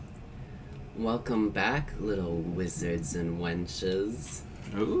Welcome back, little wizards and wenches.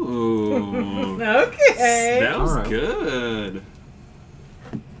 Ooh. Okay. That was Alright. good.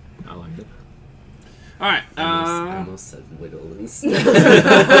 I liked it. Alright, I almost said whittle instead.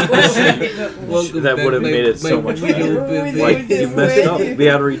 That would have made it so much better. Like, you messed up. We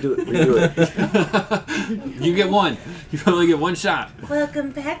had to redo it. you get one. You only get one shot. Welcome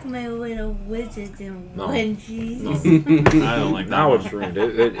back, my little wizards and No. wenches. I don't like that Now one. it's ruined.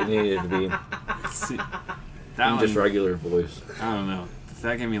 It needed to be See, in that just one, regular voice. I don't know.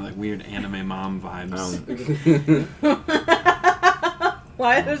 That gave me like weird anime mom vibes.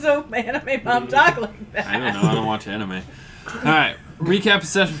 Why does an anime mom talk like that? I don't know. I don't watch anime. Alright, recap of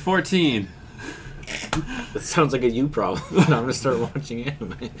session 14. It sounds like a you problem. I'm gonna start watching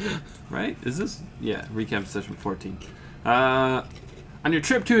anime. Right? Is this? Yeah, recap of session 14. On your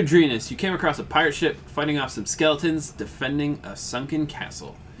trip to Adrenus, you came across a pirate ship fighting off some skeletons defending a sunken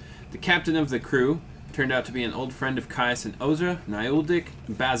castle. The captain of the crew turned out to be an old friend of Caius and Ozra, Nyuldik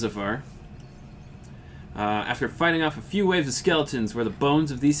Bazavar. After fighting off a few waves of skeletons where the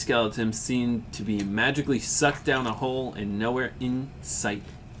bones of these skeletons seemed to be magically sucked down a hole and nowhere in sight,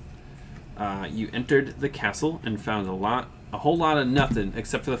 you entered the castle and found a whole lot of nothing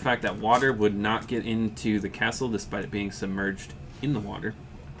except for the fact that water would not get into the castle despite it being submerged in the water.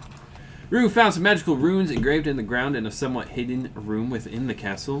 Rue found some magical runes engraved in the ground in a somewhat hidden room within the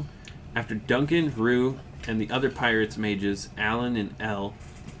castle. After Duncan, Rue, and the other pirates mages, Alan and Elle,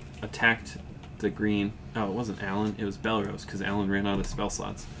 attacked the green... Oh, it wasn't Alan, it was Belrose, because Alan ran out of spell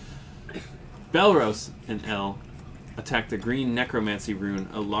slots. Belrose and Elle attacked the green necromancy rune.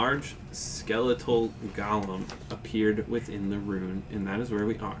 A large skeletal golem appeared within the rune, and that is where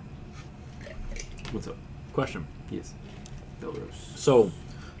we are. What's up? Question. Yes. Belrose. So,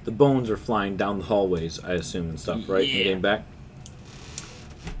 the bones are flying down the hallways, I assume, and stuff, right? Yeah. And getting back.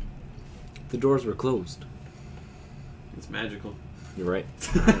 The doors were closed. It's magical. You're right.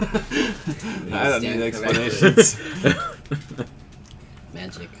 I don't need Stand explanations.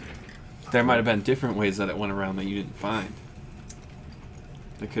 Magic. There might have been different ways that it went around that you didn't find.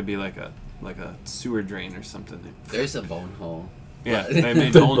 It could be like a sewer drain or something. There's a bone hole. Yeah, But- they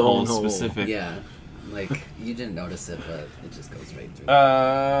made The bone bone holes hole. specific. Yeah. Like, you didn't notice it, but it just goes right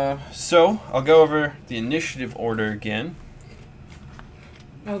through. So I'll go over the initiative order again.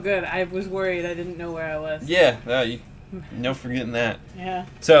 Oh, good. I was worried. I didn't know where I was. Yeah, no forgetting that. Yeah.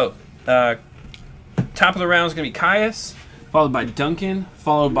 So, top of the round is going to be Caius, followed by Duncan,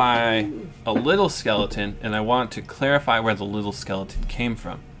 followed by a little skeleton, and I want to clarify where the little skeleton came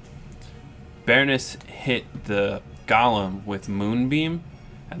from. Baroness hit the golem with Moonbeam,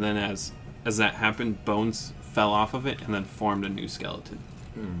 and then as that happened, bones fell off of it and then formed a new skeleton.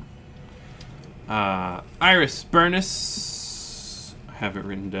 Iris, Burnus, I have it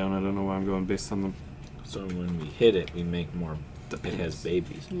written down. I don't know why I'm going based on the... So when we hit it, we make more. It has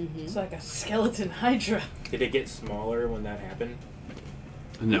babies. It's like a skeleton hydra. Did it get smaller when that happened?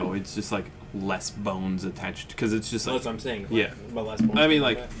 No, it's just like less bones attached because it's just So like that's what I'm saying. Like, yeah. But less bones I mean,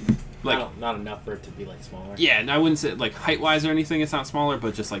 like like- that. like not enough for it to be like smaller. yeah, and I wouldn't say like height wise or anything. It's not smaller,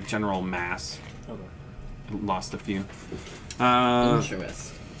 but just like general mass. Okay. Lost a few.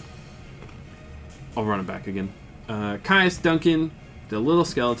 Interest. I'll run it back again. Caius, Duncan, the little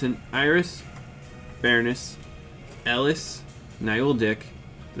skeleton, Iris, Baroness, Ellis, Nyuldik,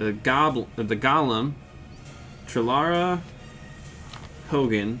 the golem, Trilara,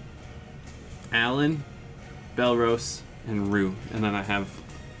 Hogan, Alan, Belrose, and Rue. And then I have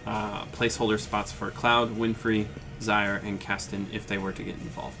placeholder spots for Cloud, Winfrey, Zyre, and Caston if they were to get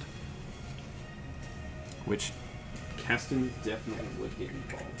involved. Which Caston definitely would get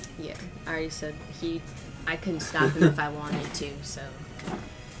involved. Yeah, I already said I couldn't stop him if I wanted to, so.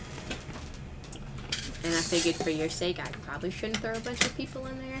 And I figured for your sake, I probably shouldn't throw a bunch of people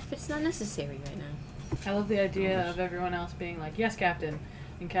in there if it's not necessary right now. I love the idea of everyone else being like, yes, Captain.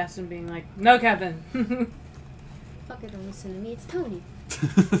 And Caston being like, no, Captain. Fuck it, don't listen to me, it's Tony.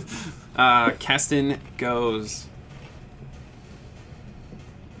 Caston goes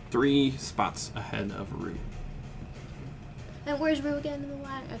 3 spots ahead of Rue. And where's Rue again in the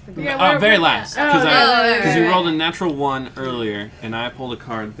ladder? I forgot. Yeah, where- Very where- last. Oh, Because right, you right. rolled a natural 1 earlier, and I pulled a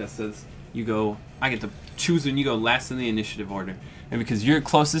card that says I get to choose when you go last in the initiative order. And because you're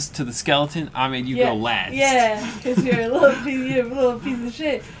closest to the skeleton, I made you go last. Yeah, because you're a little piece of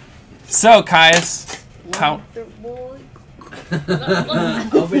shit. So, Caius, how... Wonder boy.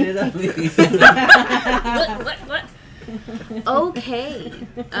 Open it up. What? Okay.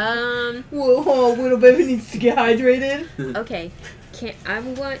 Whoa, little baby needs to get hydrated. Okay. I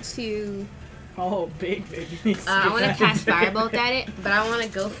want to. Oh, big baby needs to I get want to cast hydrated. firebolt at it, but I want to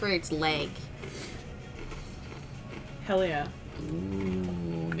go for its leg. Hell yeah.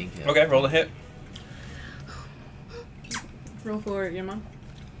 Ooh, make it. Okay, roll a hit. Roll for your mom.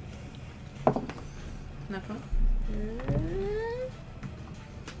 Not fun.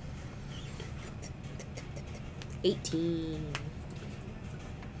 18.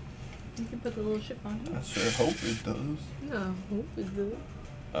 You can put the little ship on you. I sure hope it does. Yeah, hope it does.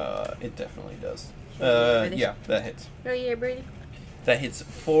 It definitely does. Ready? Yeah, that hits. Oh yeah, Brady. That hits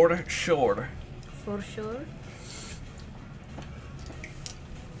for sure. For sure.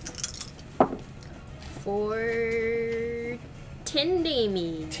 For 10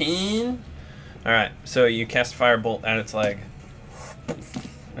 damage. 10. Alright, so you cast a firebolt at its leg.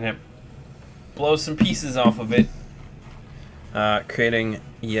 And it blows some pieces off of it, creating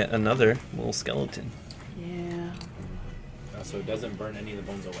yet another little skeleton. Yeah. So it doesn't burn any of the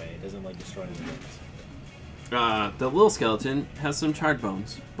bones away. It doesn't like destroy any bones. The little skeleton has some charred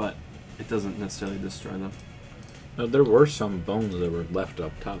bones, but it doesn't necessarily destroy them. No, there were some bones that were left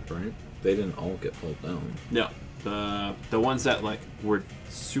up top, right? They didn't all get pulled down. No, the ones that like were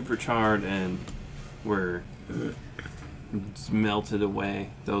super charred and were melted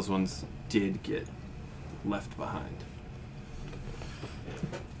away, those ones did get left behind.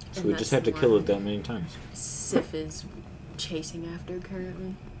 So And we that's just have to the kill one it that many times. Sif is chasing after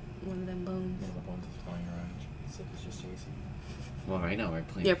currently. One of them bones. One of the bones is flying around. Sif is just chasing. Well, right now we're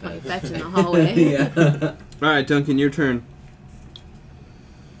playing. You're playing fetch. fetch in the hallway. Yeah. Alright, Duncan, your turn.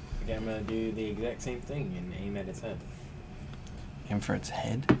 Okay, I'm gonna do the exact same thing and aim at its head. Aim for its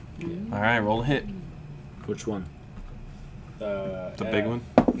head. Alright, roll a hit. Which one? The big one?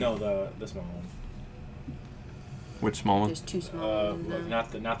 No, the small one. Which small one? There's two small ones. Look,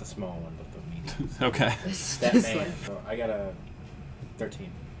 not the small one, but the medium. Okay. That This man. one. So I got a 13.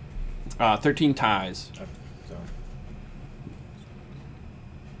 13 ties. Okay, so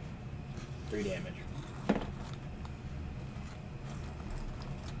 3 damage.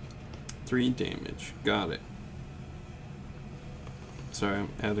 3 damage. Got it. Sorry, I'm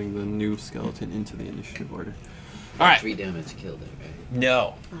adding the new skeleton into the initiative order. Alright. 3 damage killed it, right?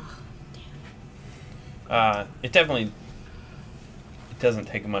 No. Oh, It definitely doesn't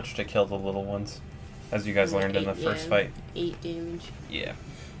take much to kill the little ones, as you guys learned in the first fight. 8 damage. Yeah.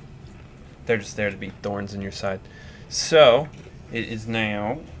 They're just there to be thorns in your side. So, it is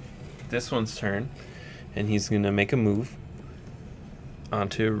now this one's turn, and he's going to make a move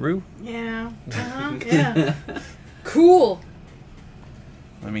onto Rue. Yeah. Yeah. Cool.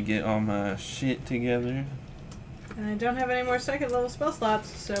 Let me get all my shit together. And I don't have any more second level spell slots,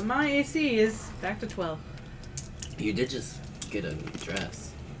 so my AC is back to 12. You did just get a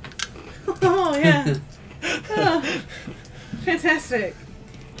dress. Oh, yeah. Oh, fantastic.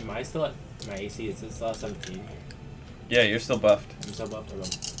 Am I still at my AC? Is this 17? Yeah, you're still buffed. I'm still buffed.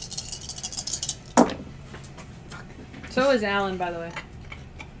 So is Alan, by the way.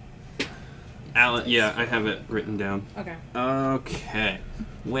 Alan, yeah, I have it written down. Okay. Okay.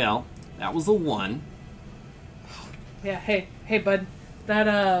 Well, that was a 1. Yeah, hey, bud.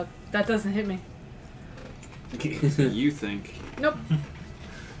 That doesn't hit me. You think. Nope.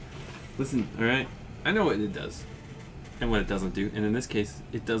 Listen, alright? I know what it does. And what it doesn't do. And in this case,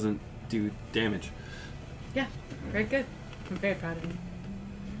 it doesn't do damage. Yeah, very good. I'm very proud of you.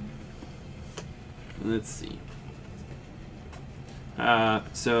 Let's see.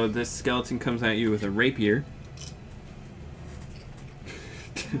 So this skeleton comes at you with a rapier.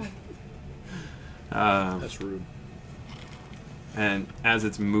 That's rude. And as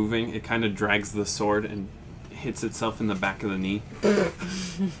it's moving, it kind of drags the sword and hits itself in the back of the knee.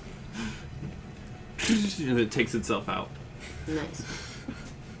 And it takes itself out. Nice.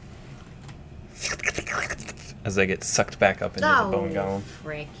 As I get sucked back up into the bone golem.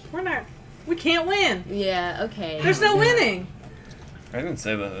 Frick. We can't win. Yeah, okay. There's no winning. I didn't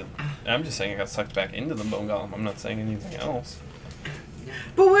say that. I'm just saying I got sucked back into the bone golem. I'm not saying anything else.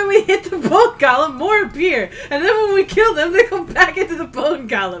 But when we hit the bone golem, more appear, and then when we kill them, they come back into the bone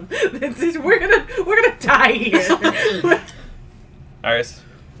golem. We're gonna die here. Iris,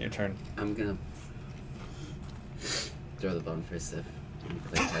 your turn. I'm gonna throw the bone for Sif.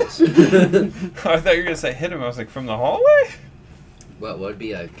 Play catch. I thought you were gonna say hit him. I was like, from the hallway? What would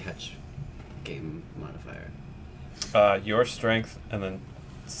be a catch game modifier? Your strength, and then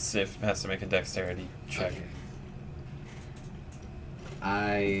Sif has to make a dexterity check. Okay.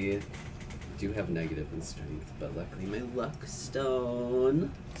 I do have negative in strength, but luckily my luck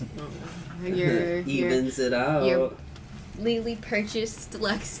stone evens it out. Your legally purchased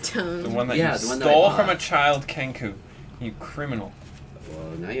Luckstone. The one that Yeah, you the one that I stole bought. from a child, Kenku. You criminal.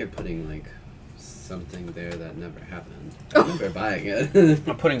 Well, now you're putting like something there that never happened. Oh. I remember buying it.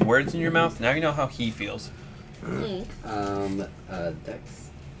 I'm putting words in your mouth. Now you know how he feels. Dex.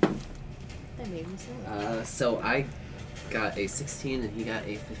 That made me sad. So I got a 16 and he got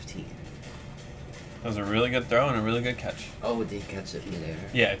a 15. That was a really good throw and a really good catch. Oh, did he catch it midair?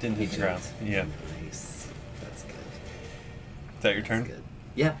 Yeah, it didn't hit He the ground. jumped. Yeah. Nice. That's good. Is that your turn? That's good.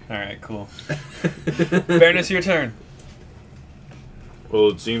 Yeah. Alright, cool. Fairness, your turn. Well,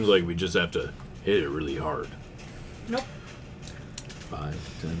 it seems like we just have to hit it really hard. Nope.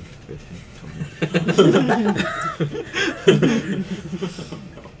 5, 10, 15, 20.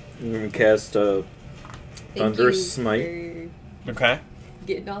 I'm going to cast Thank Thunderous you Smite. for Okay.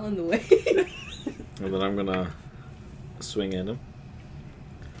 getting all in the way. And then I'm going to swing at him.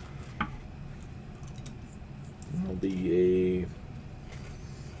 It'll be a...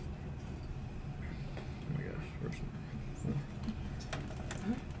 Oh my gosh, where...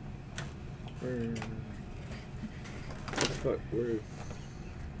 Fuck, where...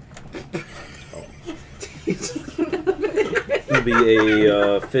 It'll be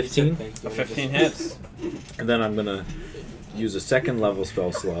a 15. A 15 hits. And then I'm gonna use a second level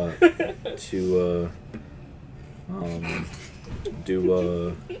spell slot to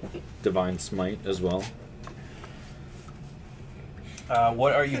do Divine Smite as well.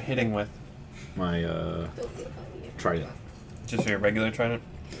 What are you hitting with? My trident. Just your regular trident?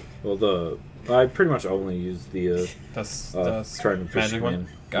 Well, I pretty much only use the The trident magic one? Fisherman.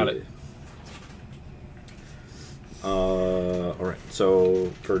 Got it. Alright,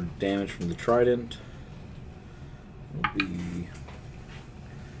 so for damage from the trident, it'll be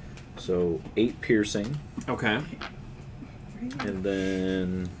 8 piercing, Okay. and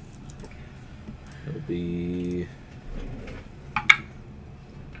then it'll be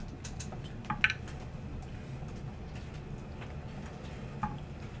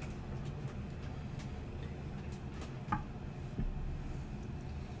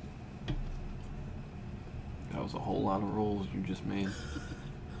That was a whole lot of rolls you just made.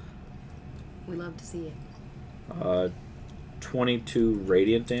 We love to see it. 22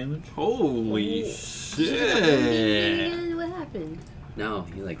 radiant damage. Holy And shit! what happened? No,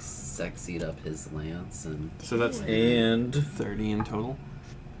 he like sexied up his lance and So that's And 30 in total.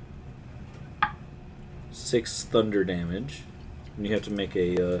 6 thunder damage. And you have to make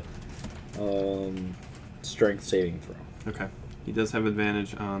a strength saving throw. Okay. He does have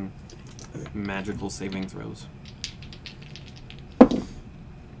advantage on magical saving throws.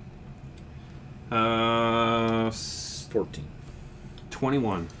 14.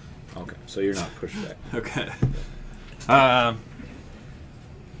 21. Okay, so you're not pushed back. Okay.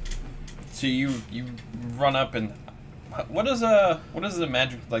 So you run up and what does the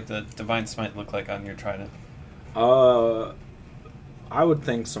magic, like the divine smite, look like on your trident? I would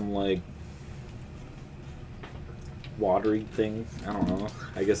think some like watery thing. I don't know.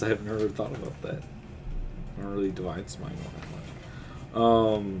 I guess I have never thought about that. I don't really divine smite all that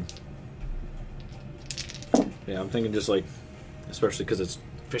much. Yeah, I'm thinking just like, especially because it's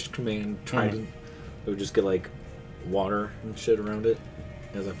fish command trident, it would just get like water and shit around it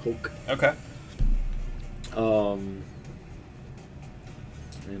as I poke. Okay.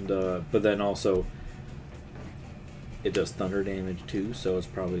 But then also it does thunder damage too, so it's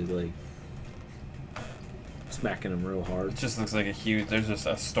probably like smacking him real hard. It just looks like there's just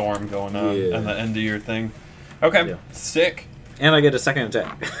a storm going on Yeah. at the end of your thing. Okay, Yeah. sick. And I get a second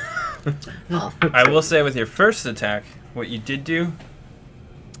attack. I will say with your first attack, what you did do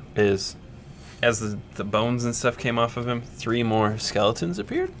is, as the bones and stuff came off of him, 3 more skeletons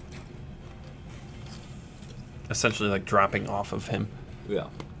appeared. Essentially like dropping off of him. Yeah.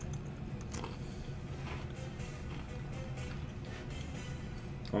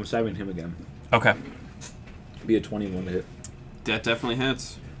 I'm stabbing him again. Okay. Be a 21 to hit. That definitely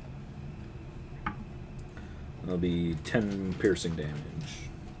hits. That'll be 10 piercing damage.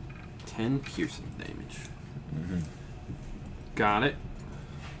 10 piercing damage. Mm-hmm. Got it.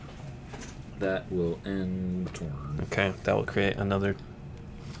 That will end the turn. Okay, that will create another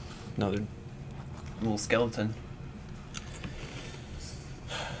little skeleton.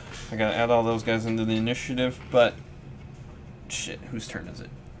 I gotta add all those guys into the initiative, but shit, whose turn is it?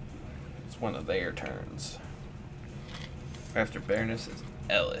 It's one of their turns. After Baroness is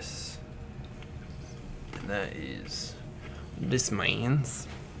Ellis. And that is this man's.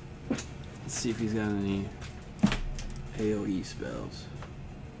 Let's see if he's got any AoE spells.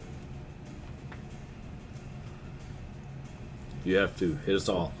 You have to hit us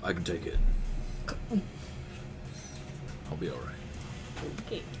all. I can take it. I'll be alright.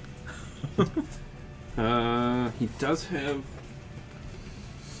 Okay. He does have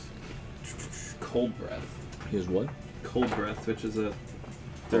cold breath. Here's what? Cold breath, which is a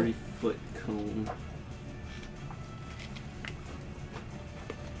 30-foot cone.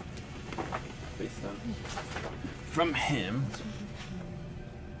 based on from him,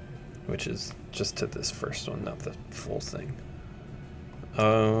 which is just to this first one, not the full thing.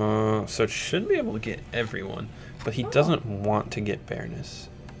 So it should be able to get everyone, but he doesn't want to get Bareness.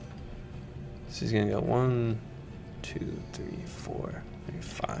 So he's gonna go 1, 2, 3, 4, maybe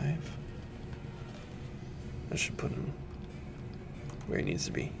 5. That should put him where he needs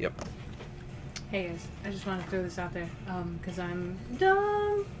to be. Yep. Hey guys, I just want to throw this out there, because I'm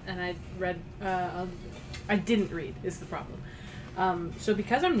dumb, and I didn't read, is the problem. So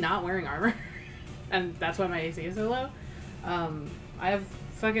because I'm not wearing armor, and that's why my AC is so low, I have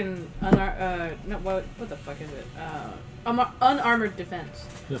fucking what the fuck is it? Unarmored defense.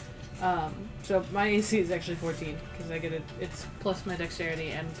 Yeah. So my AC is actually 14, because I get it's plus my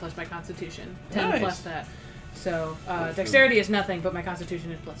dexterity and plus my constitution. 10 Nice. plus that. So dexterity is nothing, but my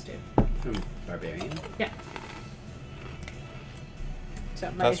constitution is plus 2. From Barbarian? Yeah. So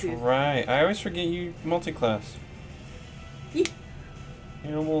my That's AC is right. I always forget you multi-class. Yee.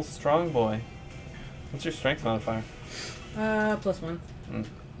 You're a little strong boy. What's your strength modifier? plus 1.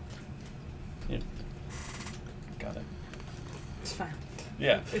 Got it. It's fine.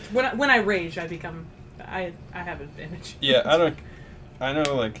 Yeah. It's when I rage, I have advantage. Yeah, I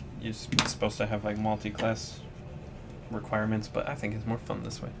know, like, you're supposed to have, like, multi-class requirements, but I think it's more fun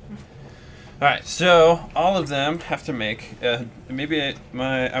this way. Alright, so all of them have to make, maybe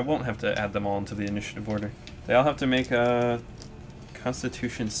I won't have to add them all into the initiative order. They all have to make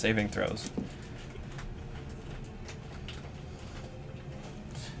Constitution saving throws.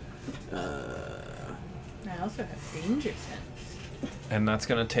 I also have danger sense. And that's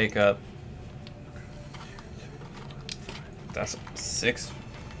gonna take up. That's 6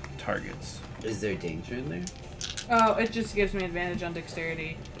 targets. Is there danger in there? Oh, it just gives me advantage on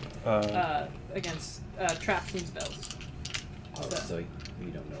dexterity against traps and spells. Oh, So- so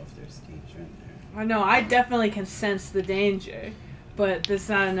you don't know if there's danger in there. I know I definitely can sense the danger, but that's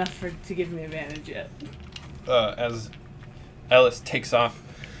not enough to give me advantage yet. As Ellis takes off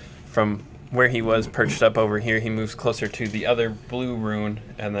from where he was perched up over here, he moves closer to the other blue rune,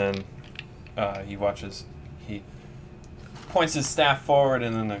 and then he watches. He points his staff forward,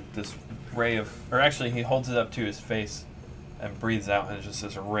 and then this ray of, or actually, he holds it up to his face and breathes out, and just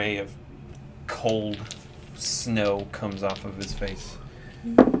this ray of cold snow comes off of his face.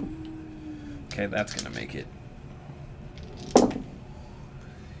 Okay, that's gonna make it.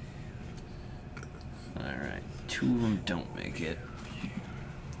 Alright, 2 of them don't make it.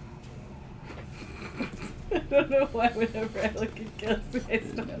 I don't know why whenever I look at Kelsey, I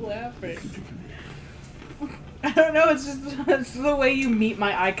start laughing. I don't know, it's the way you meet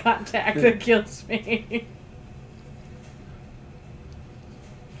my eye contact that kills me.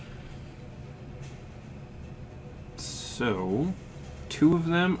 So, 2 of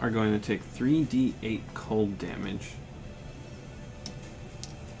them are going to take 3d8 cold damage.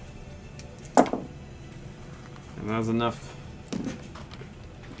 And that was enough.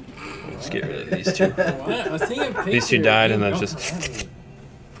 Let's get rid of these 2. What? I was taking a picture. These 2 died, and You then know. just.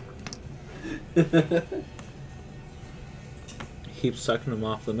 Keep sucking them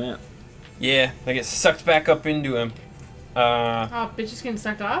off the map. Yeah, they get sucked back up into him. Oh, bitches getting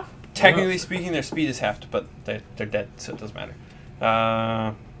sucked off? Technically speaking, their speed is halved, but they're dead, so it doesn't matter.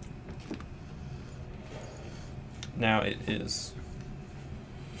 Now it is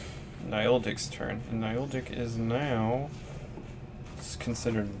Nyldic's turn, and Nyldic is now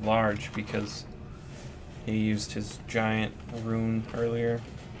considered large because he used his giant rune earlier.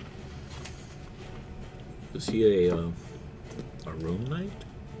 Is he a rune knight?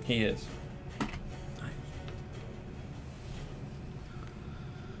 He is.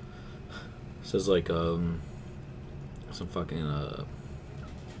 Says like some fucking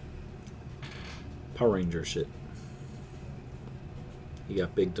Power Ranger shit. He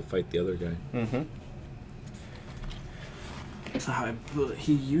got big to fight the other guy. Mm-hmm.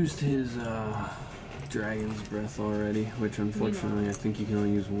 He used his dragon's breath already, which unfortunately I think you can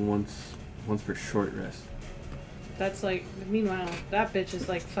only use once per short rest. That's like, meanwhile, that bitch is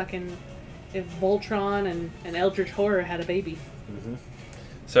like fucking if Voltron and Eldritch Horror had a baby. Mm-hmm.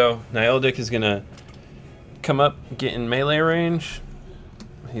 So Nyldic is gonna come up, get in melee range.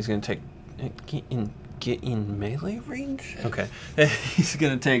 He's gonna take get in melee range. Okay, he's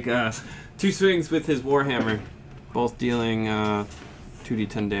gonna take 2 swings with his warhammer, both dealing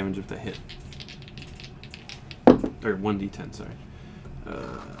 2d10 damage if they hit, or 1d10. Sorry,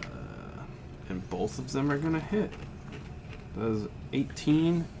 and both of them are gonna hit. That is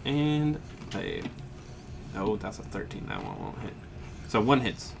 18 and a. Oh, that's a 13. That one won't hit. So 1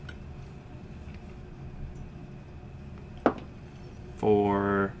 hits.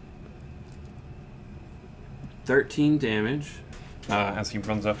 For 13 damage. As he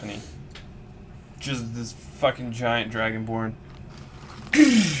runs up and he just this fucking giant dragonborn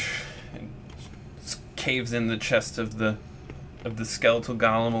and caves in the chest of the skeletal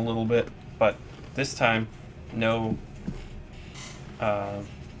golem a little bit, but this time no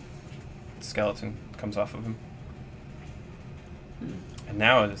skeleton comes off of him. And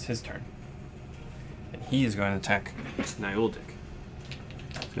now it is his turn. And he is going to attack Nyoldik.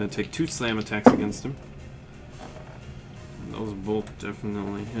 He's going to take 2 slam attacks against him. And those both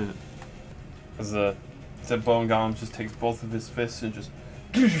definitely hit. As the bone golem just takes both of his fists and just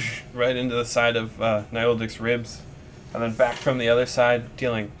right into the side of Nyoldik's ribs. And then back from the other side,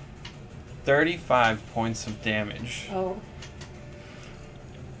 dealing 35 points of damage. Oh.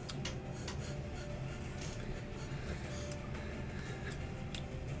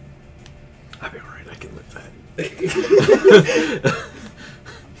 I'll be alright, I can live that.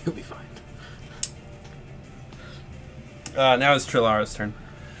 He'll be fine. Now it's Trilara's turn.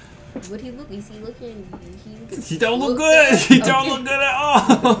 What he look? Is he looking? He don't look good. He don't look good at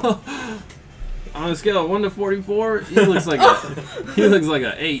all. On a scale of 1 to 44, he looks like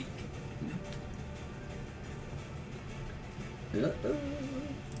a 8. Does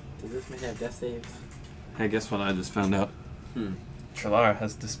this man have death saves? Hey, guess what I just found out? Trilara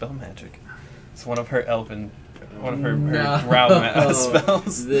has Dispel Magic. It's one of her elven, one of her drow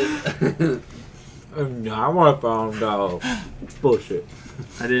spells. I want to find out. Bullshit.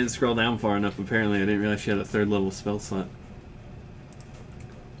 I didn't scroll down far enough, apparently. I didn't realize she had a 3rd level spell slot.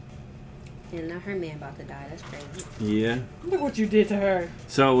 And now her man about to die. That's crazy. Yeah. Look what you did to her.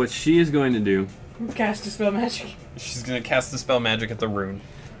 So what she is going to do... Cast Dispel Magic. She's going to cast Dispel Magic at the rune.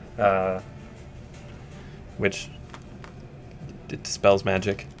 Which... it dispels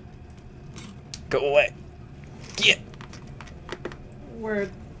magic. Go away. Get. We're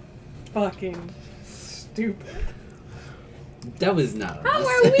fucking stupid. That was not How us.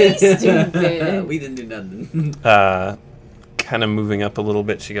 are we stupid? We didn't do nothing. Kind of moving up a little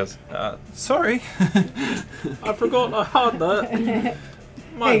bit, she goes, sorry. I forgot I had that.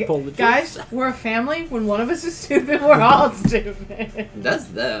 My Hey, apologies. guys, we're a family. When one of us is stupid, we're all stupid. That's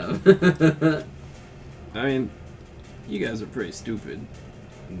them. I mean, you guys are pretty stupid.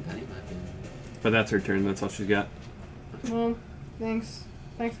 That ain't my opinion. But that's her turn. That's all she's got. Well, thanks.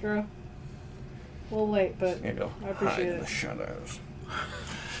 Thanks, girl. A little late, but Here you go. I appreciate Hide in it. the shadows.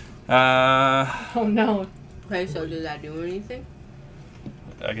 Oh no. Okay, so did that do anything?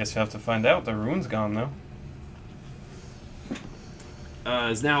 I guess you have to find out. The rune's gone, though.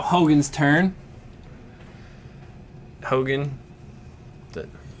 It's now Hogan's turn. Hogan, the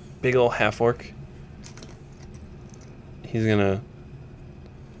big old half-orc, he's gonna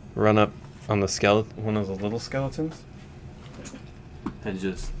run up on the skeleton, one of the little skeletons. And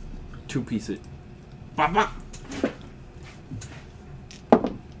just 2-piece it. Bop, bop.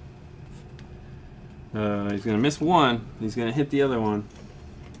 He's gonna miss one. He's gonna hit the other one.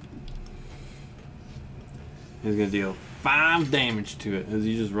 He's gonna deal 5 damage to it as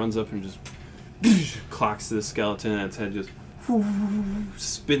he just runs up and just clocks the skeleton, and its head just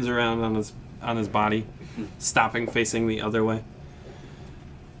spins around on his body, stopping, facing the other way.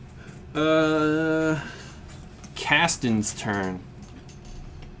 Caston's turn.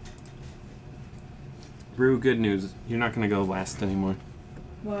 Brew, good news. You're not gonna go last anymore.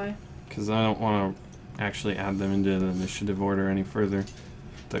 Why? Because I don't want to actually add them into the initiative order any further.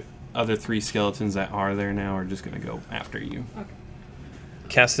 The other 3 skeletons that are there now are just going to go after you. Okay.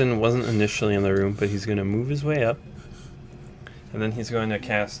 Caston wasn't initially in the room, but he's going to move his way up. And then he's going to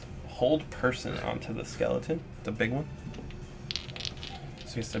cast Hold Person onto the skeleton, the big one.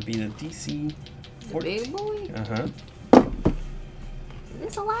 So he has to beat a DC The 14. big boy? Uh-huh. Is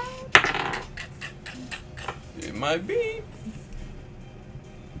this allowed? It might be.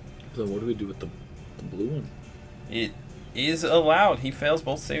 So what do we do with the blue one? It is allowed. He fails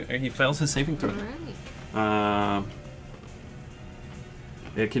he fails his saving throw. Alright.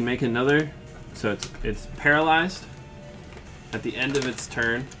 It can make another, so it's paralyzed. At the end of its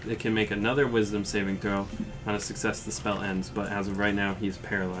turn, it can make another Wisdom saving throw. On a success, the spell ends. But as of right now, he's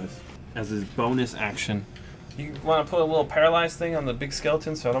paralyzed. As his bonus action, You want to put a little paralyzed thing on the big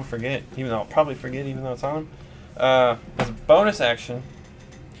skeleton so I don't forget, even though I'll probably forget even though it's on him. As a bonus action,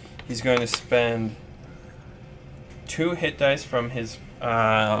 he's going to spend 2 hit dice from his...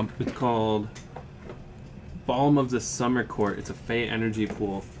 it's called Balm of the Summer Court. It's a Fey energy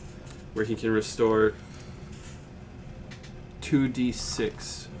pool where he can restore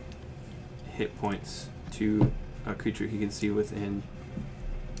 2d6 hit points to a creature he can see within.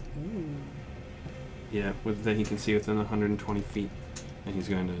 Yeah, that he can see within 120 feet, and he's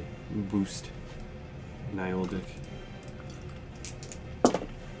going to boost Nioldic.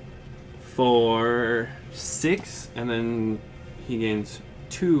 For 6, and then he gains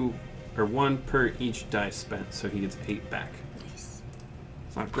 2 or 1 per each dice spent, so he gets 8 back. Nice.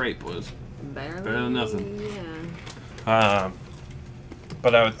 It's not great, boys. Better than nothing. Yeah.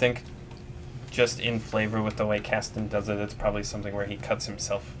 But I would think, just in flavor with the way Caston does it, it's probably something where he cuts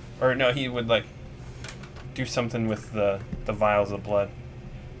himself. Or no, he would like do something with the vials of blood.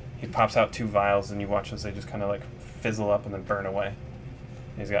 He pops out 2 vials, and you watch as they just kind of like fizzle up and then burn away.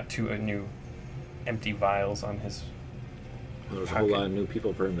 He's got 2 new empty vials on his. There's a whole lot of new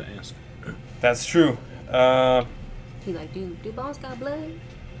people for him to ask. That's true. He like, do bones got blood?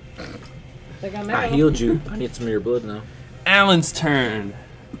 They got I metal. healed you. I need some of your blood now. Alan's turn.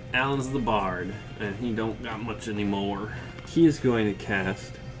 Alan's the bard, and he don't got much anymore. He is going to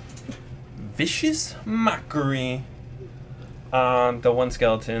cast Vicious Mockery on the one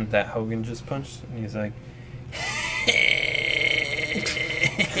skeleton that Hogan just punched, and he's like,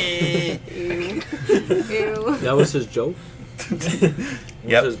 Ew. Ew. That was his joke?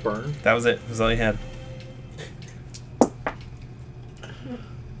 Yep. His burn? that was it. That was all he had.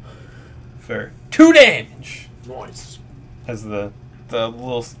 For 2 damage! Nice. As the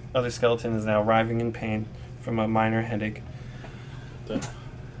little other skeleton is now writhing in pain from a minor headache. A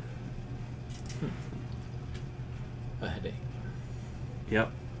headache.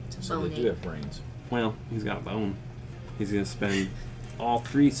 Yep. So they do have brains. Well, he's got a bone. He's going to spend all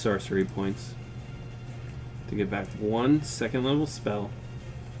 3 sorcery points to get back 1 second level spell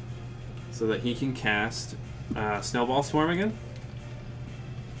so that he can cast Snowball Swarm again.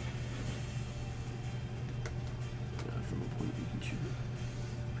 From a point you can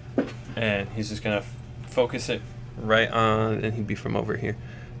choose. And he's just gonna focus it right on, and he'd be from over here,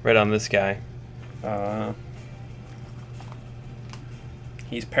 right on this guy.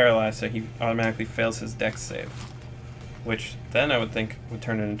 He's paralyzed, so he automatically fails his dex save, which then I would think would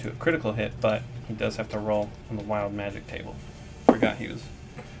turn it into a critical hit, but he does have to roll on the wild magic table. Forgot he was.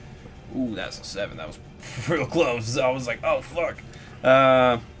 Ooh, that's a 7. That was real close. I was like, oh fuck.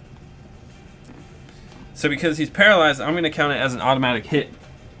 So because he's paralyzed, I'm going to count it as an automatic hit.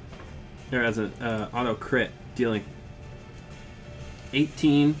 Or as an auto crit, dealing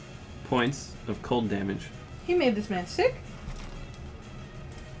 18 points of cold damage. He made this man sick.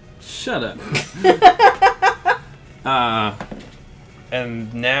 Shut up.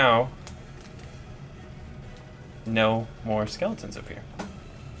 And now, no more skeletons appear.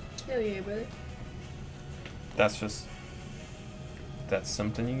 Hell yeah, brother. That's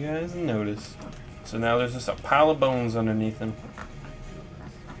something you guys notice. So now there's just a pile of bones underneath him.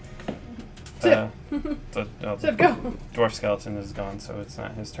 Zip. The Zip, go. dwarf skeleton is gone, so it's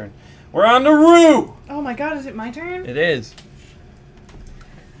not his turn. We're on to Rue! Oh my god, is it my turn? It is.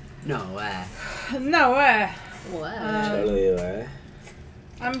 No way. No way. What?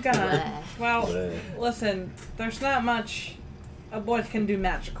 I'm gonna. Well, What? listen, there's not much a boy can do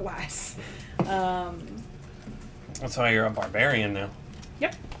magic wise. That's why you're a barbarian now.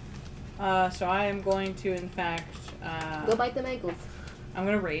 So I am going to, in fact, Go bite them ankles. I'm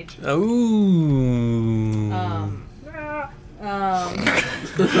gonna rage. Ooh. Oh.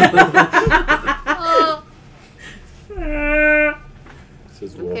 This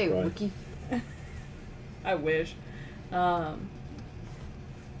is war Okay, cry. rookie. I wish. What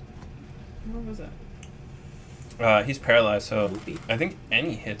was that? He's paralyzed, so Loopy. I think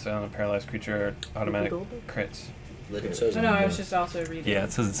any hits on a paralyzed creature are automatic crits. Literally. says- Oh, no, I was just also reading. Yeah,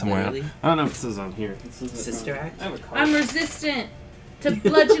 it says it somewhere. Literally? I don't know if it says on here. It says Sister Act? I have a card. I'm resistant to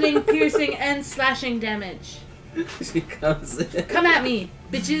bludgeoning, piercing, and slashing damage. She comes in. Come at me,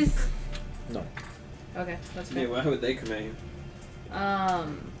 bitches. No. Okay, that's Yeah, fair. why would they come at you? I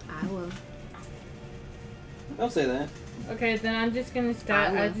will. Don't say that. Okay, then I'm just gonna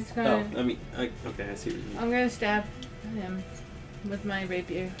stab. I'm just gonna. Oh, I mean, okay, I see what you mean. I'm gonna stab him with my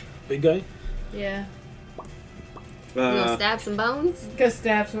rapier. Big guy? Yeah. You gonna stab some bones? Go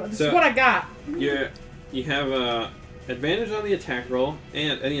stab some. This is So- what I got. You have advantage on the attack roll,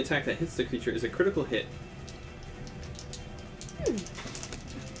 and any attack that hits the creature is a critical hit.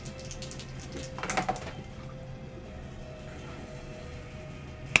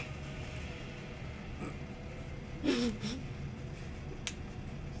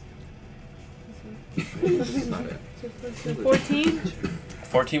 Not it. 14.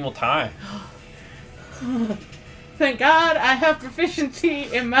 14 will tie. Thank God I have proficiency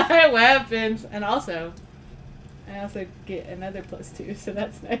in my weapons, and also, I also get another +2, so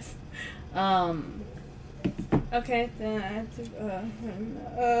that's nice. Okay, then I have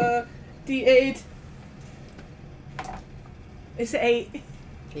to D8. It's 8.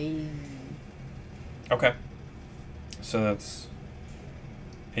 Hey. Okay. So that's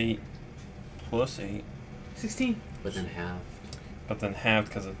 8 plus 8, 16. But then half. but then halved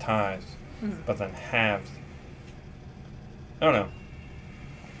because of ties. Mhm. But then halved. Oh no.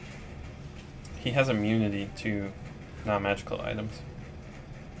 He has immunity to non-magical items.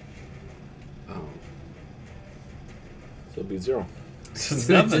 Oh. So it'll be 0. So it's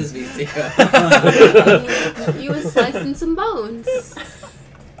It'd nothing. just be 0. You was slicing some bones.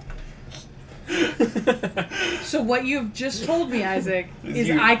 So what you've just told me, Isaac, is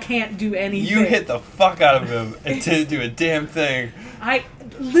You- I can't do anything. You hit the fuck out of him and didn't do a damn thing. I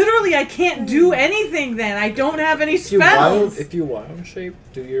can't do anything. Then I don't have any If you wild, spells. if you wild shape,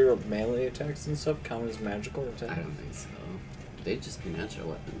 do your melee attacks and stuff count as magical I attacks? don't think so. They'd just be natural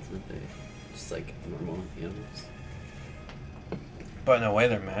weapons, wouldn't they? Just like normal animals. But in a way,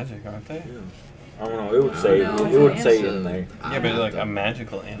 they're magic, aren't they? Yeah. I don't know. It would I say don't know. it would say Yeah. in there. I Yeah, don't but know, like though. a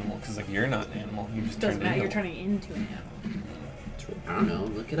magical animal, because like you're not an animal. You just Doesn't turned matter. into You're turning into an animal. True. I don't know.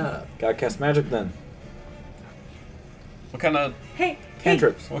 Look it up. Gotta cast magic then. What kind of Hey,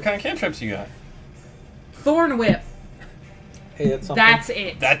 Cantrips. cantrips you got? Thorn whip. Hey, that's something. That's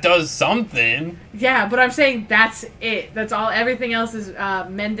it. That does something. Yeah, but I'm saying that's it. That's all. Everything else is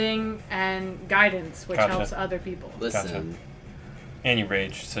mending and guidance, which Gotcha. helps other people. Listen. And you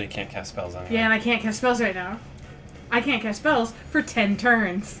rage, so you can't cast spells on it. Yeah, and I can't cast spells right now. I can't cast spells for 10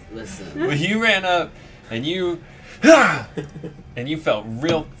 turns. Listen. Well, you ran up and you and you felt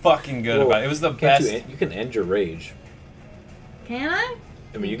real fucking good Well, about it. It was the Can't best. you can end your rage. Can I?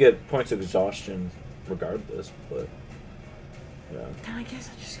 I mean, you get points of exhaustion regardless, but yeah. Then I guess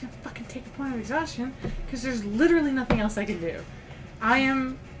I'm just gonna fucking take a point of exhaustion because there's literally nothing else I can do. I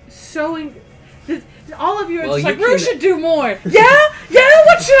am so all of you are Well, just you like, Rue can- should do more. Yeah? Yeah?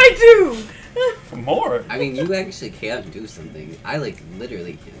 What should I do? More. I mean, you actually can't do something. I like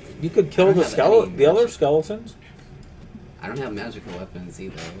literally can't. You could I kill don't the have skeleton, any the other magic. skeletons. I don't have magical weapons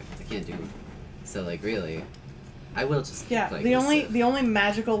either. I can't do. So like really, I will just. Keep Yeah, playing the this only Civ. the only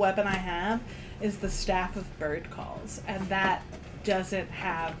magical weapon I have is the Staff of Bird Calls, and that doesn't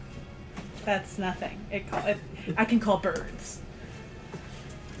have. That's nothing. I can call birds.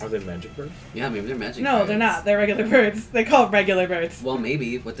 Are they magic birds? Yeah, maybe they're magic. No, birds. they're not. They're regular birds. They call regular birds. Well,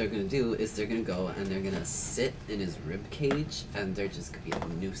 maybe what they're gonna do is they're gonna go and they're gonna sit in his rib cage, and they're just gonna be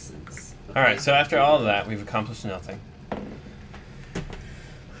a nuisance. All right. So after all of that, we've accomplished nothing.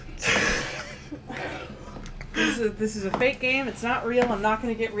 This is a fake game. It's not real. I'm not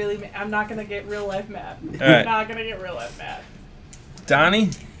gonna get I'm not gonna get real life mad. right. I'm not gonna get real life mad.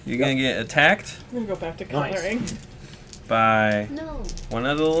 Donnie, you're gonna get attacked I'm gonna go back to Nice. coloring. by No. one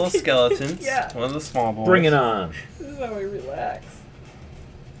of the little skeletons. Yeah. One of the small boys. Bring it on! This is how we relax.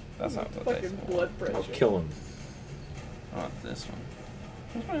 That's not what they Fucking said. blood pressure. I'll kill him. I want this one.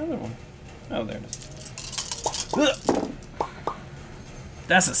 Where's my other one? Oh, there it is.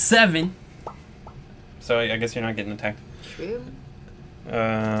 That's a 7. So I guess you're not getting attacked. True.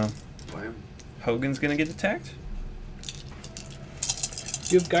 Worm. Hogan's gonna get attacked.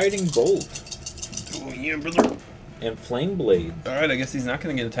 You have guiding bolt Oh yeah, brother. and flame blade. All right, I guess he's not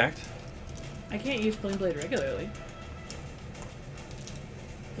gonna get attacked. I can't use Flame Blade regularly.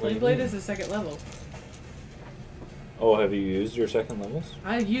 What do Flame you Blade mean? is the second level. Oh, have you used your second levels?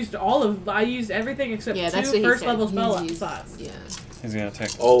 I used everything except Yeah, that's two what he first said. level He's spell used- slots. Yeah. He's gonna attack.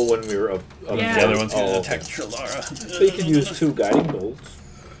 Oh, when we were up. Yeah. The other one's gonna Oh, attack okay. Trilara. So you could use 2 guiding bolts.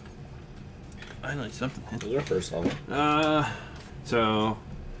 Finally, something hit. Those are first level. So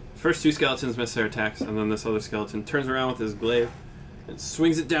first 2 skeletons miss their attacks, and then this other skeleton turns around with his glaive and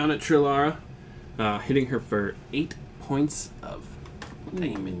swings it down at Trilara, hitting her for 8 points of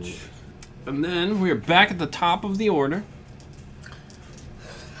damage. And then we're back at the top of the order.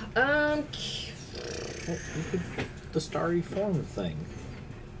 Oh, you could the starry form thing.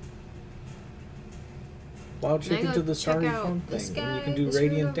 Wild Can I shape go into the check starry out form this thing, guy? and you can do this room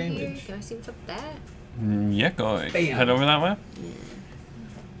radiant over here? damage. Can I see what's up with that? Yeah, go ahead. Bam. Head over that way.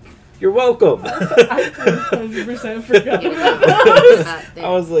 You're welcome. I 100% forgot. It was that thing. I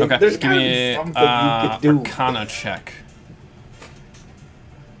was like, Okay, there's give gotta me be something you could do. Arcana check.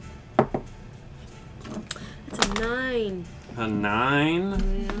 It's a 9. A 9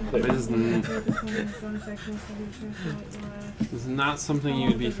 is not something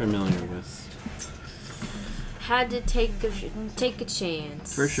you'd be familiar with. Had to take a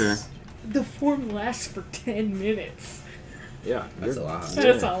chance. For sure. The form lasts for 10 minutes. Yeah, That's you're- a lot.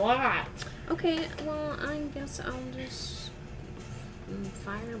 That's a lot. Okay, well, I guess I'll just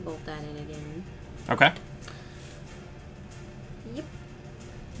firebolt that in again. Okay. Yep.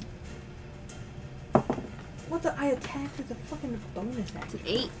 What the? I attacked with a fucking bonus It's action. an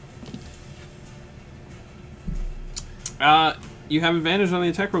 8. You have advantage on the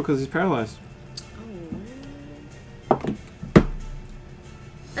attack roll because he's paralyzed. Oh.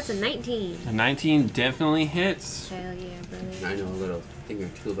 That's a 19. A 19 definitely hits. Hell yeah, brother. I know a little thing or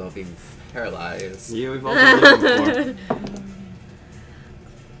two about being paralyzed. Yeah, we've all done that before.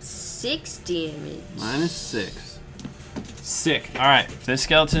 6 damage. -6. Sick. Alright, this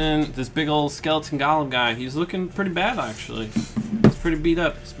big old skeleton golem guy, he's looking pretty bad actually. He's pretty beat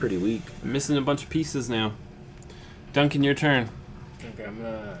up. It's pretty weak. Missing a bunch of pieces now. Duncan, your turn. Okay, I'm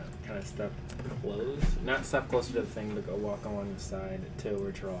gonna kind of step close. Not step closer to the thing, but go walk along the side to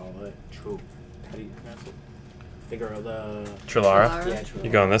where Troll. How do you pronounce it? Figure out the. Trilara? Yeah, Troll.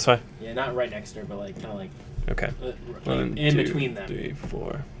 You going this way? Yeah, not right next to her, but like kind of like Okay. in between them. 3,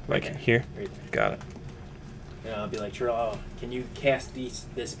 4. Like Okay. here? Right there. Got it. And I'll be like, Troll, can you cast this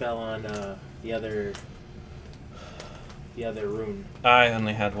spell on the other rune? I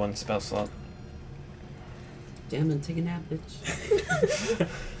only had one spell slot. Damn it, take a nap, bitch.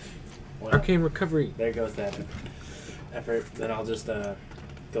 Well, Arcane recovery. there goes that effort. Then I'll just go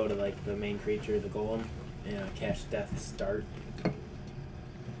to like the main creature, the golem, and cast Death Start.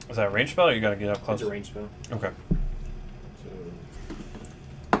 Is that a range spell or you gotta get up It's close? a range spell. Okay. So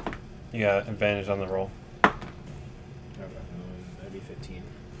You got advantage on the roll. that'd be 15.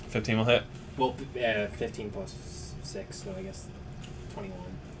 15 will hit. Well, 15 plus 6, so I guess 21.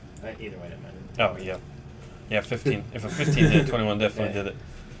 Either way, it doesn't matter. Oh, yeah. Yeah, 15. If a 15 hit, 21 definitely did it.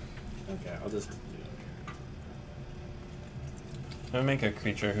 Okay, I'll just. I'm gonna make a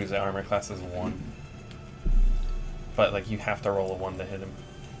creature whose armor class is 1. But, like, you have to roll a 1 to hit him.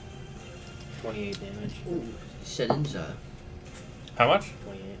 28 damage. Ooh, Shedinja. How much?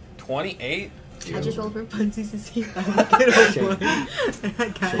 28. 28? I just rolled for funsies to see if I would get a 1. And I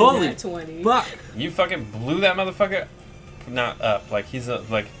got Holy that 20. Fuck! You fucking blew that motherfucker not up. Like, he's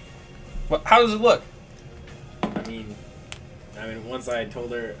like... What? How does it look? I mean, once I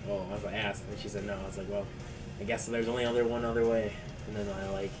told her, once I asked, and she said no, I was like, well, I guess there's only one other way. And then I,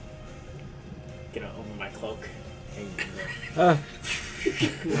 like, get over my cloak. And,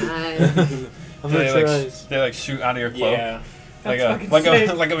 Nice. I'm They not like, surprised. they like shoot out of your cloak. yeah. Like That's a fucking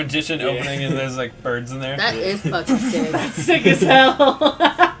sick. like a magician Yeah. opening and there's like birds in there. That is fucking sick. Sick as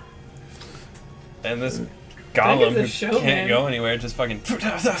hell. And this That golem is a who show, can't man. go anywhere just fucking.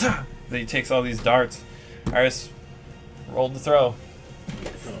 Then he takes all these darts. Iris rolled the throw.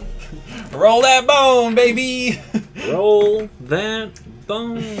 Roll that bone, baby. Roll that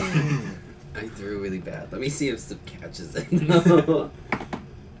bone. I threw really bad. Let me see if Sif catches it.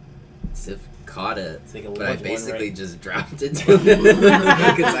 Sif caught it, It's like a but I large one, basically right? just dropped it to him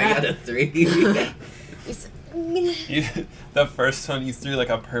because I got a 3. It's- You, the first one you threw like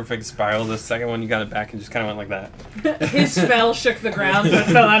a perfect spiral. The second one you got it back and just kind of went like that. His spell shook the ground, so it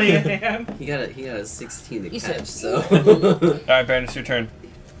fell out of your hand. He got a 16 to You said- catch, so. All right, Baron, it's your turn.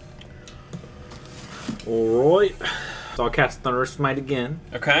 Alright. So I'll cast Thunder Smite again.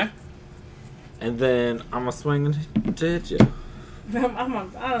 Okay. And then I'm going to swing and hit you. I'm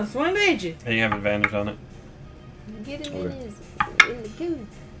a swing you. And you have advantage on it. Get him Okay. in the coon.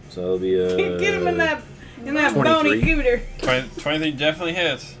 So it'll be Get him in that 23. bony cooter. 23 definitely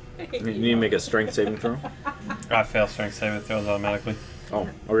hits. You need to make a strength saving throw. I fail strength save. It throws automatically. Oh,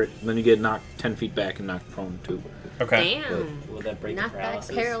 alright. Then you get knocked 10 feet back and knocked prone too. Okay. Damn. Will that break the Not that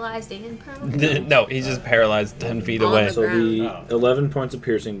paralysis? paralyzed and prone. No, he's just paralyzed 10 feet On away. the So it'll be ground. 11 points of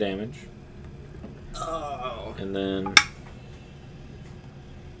piercing damage. Oh. And then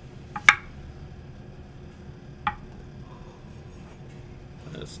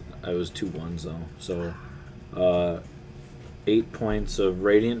I was 2 1s though. So 8 points of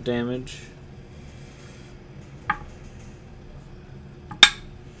radiant damage.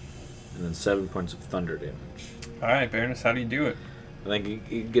 And then 7 points of thunder damage. All right, Baroness, how do you do it? I think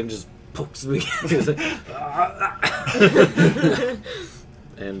he again just pokes me.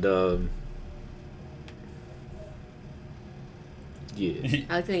 And yeah.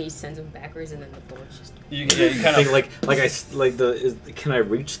 I think he sends him backwards and then the bullets just. You I kind think of. can I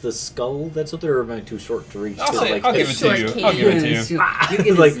reach the skull that's up there, or am I too short to reach? I'll 'Cause, say, like, I'll give it to short you. king. I'll give it to you. You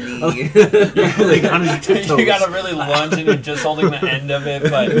can Like, like, like on his tiptoes. You gotta really lunge and you're just holding the end of it,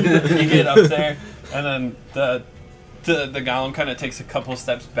 but you get up there, and then the golem kind of takes a couple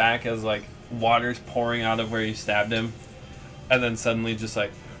steps back as like water's pouring out of where you stabbed him, and then suddenly just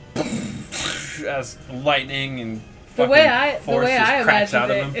like as lightning and The way I force just cracks out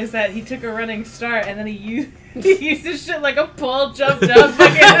imagined of it him. is that he took a running start and then he used his shit like a pole, jumped up,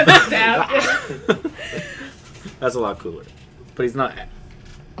 fucking and stabbed him. That's a lot cooler. But he's not.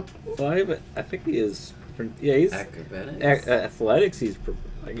 Well, but I think he is. Yeah, he's acrobatics. athletics. He's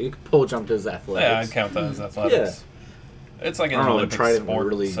like he pole jumped his Yeah, athletics. I'd count that as athletics. It's like I an don't know, Olympic trident sport,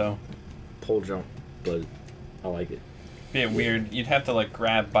 really- so Pole jump, but I like it. be weird. You'd have to like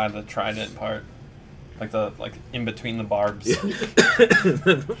grab by the trident part, like in between the barbs.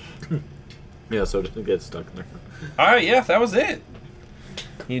 Yeah, so it doesn't get stuck in there. All right, yeah, that was it.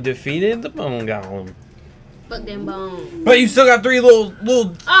 You defeated the bone golem, Fuck them bones. but you still got three little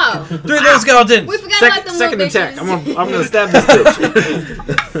Oh, little skeletons. we forgot about them Second little attack. bitches. I'm gonna stab this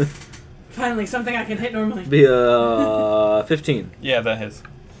bitch. Finally, something I can hit normally. Be 15. Yeah, that hits.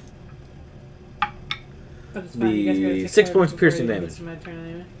 But it's fine. You guys Be gotta take 6 care of it points before piercing it damage. gets to my turn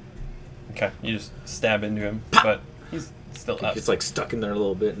anyway. Okay, you just stab into him, but he's still up. It's like stuck in there a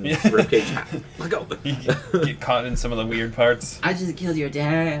little bit, and Yeah. ribcage. Let go. You get caught in some of the weird parts. I just killed your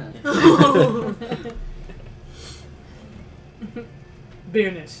dad.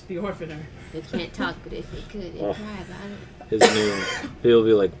 Bitterness, the orphaner. They can't talk, but if they could, they'd Oh. cry about it. His new, he'll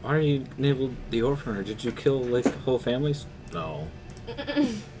be like, "Why are you enabled the orphaner? Did you kill like whole families?" No, no.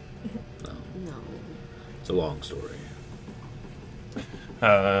 No. It's a long story.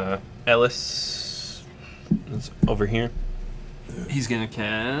 Ellis is over here. He's gonna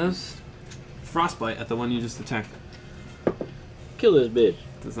cast Frostbite at the one you just attacked. Kill this bitch.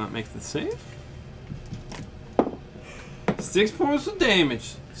 Does not make the save. 6 points of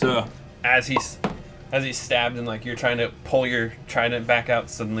damage. So As he's stabbed and like you're trying to pull your trident back out,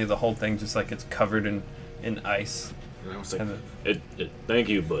 suddenly the whole thing just like it's covered in ice. And I was like, And thank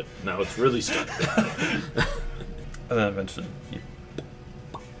you, but now it's really stuck. And then eventually you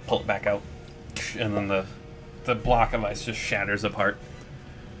pull it back out, and then the block of ice just shatters apart.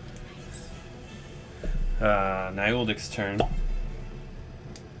 Nyuldic's turn.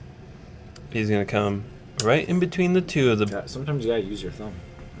 He's gonna come right in between the two of them. Yeah, sometimes you gotta use your thumb.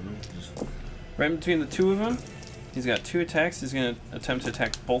 You know? Right between the two of them. He's got 2 attacks. He's gonna attempt to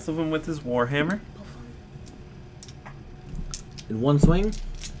attack both of them with his warhammer. In one swing.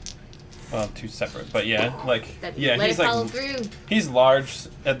 Well, 2 separate, but yeah, like Let he's it follow like through. he's large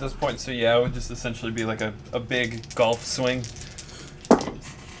at this point, so yeah, it would just essentially be like a big golf swing.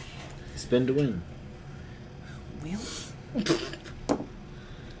 Spin to win.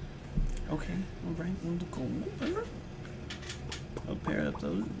 Okay, alright, we'll go. I'll pair up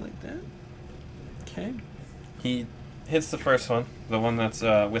those like that. Okay. He hits the first one, the one that's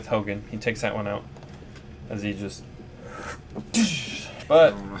with Hogan. He takes that one out as he just.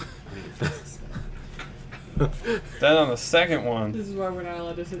 But then on the second one, This is why we're not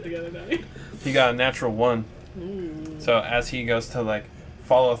allowed to sit together, Daddy. he got a natural 1. Ooh. So as he goes to like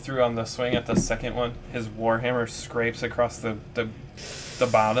follow through on the swing at the second one, his warhammer scrapes across the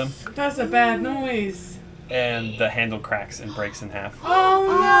bottom, That's a bad noise. and the handle cracks and breaks in half. Oh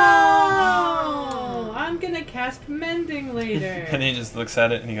no! I'm gonna cast mending later. And he just looks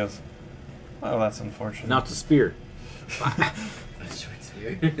at it and he goes, "Well, that's unfortunate." Now it's a spear. A short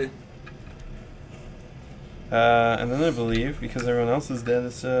spear. And then I believe, because everyone else is dead,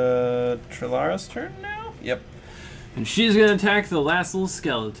 it's Trilara's turn now? Yep. and she's gonna attack the last little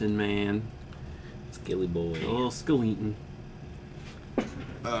skeleton man. Skilly boy. The little skeleton.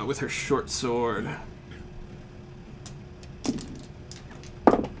 With her short sword.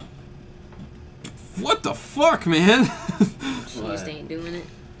 What the fuck, man? She just ain't doing it.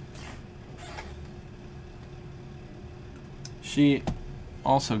 She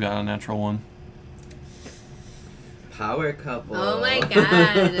also got a natural 1. Power couple. Oh my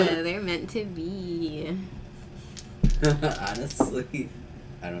god, they're meant to be. Honestly,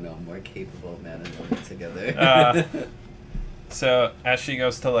 I don't know. I'm more capable of man and woman together. So as she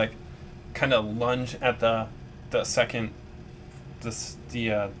goes to like kind of lunge at the second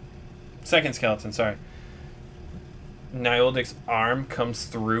second skeleton, sorry, Nyuldic's arm comes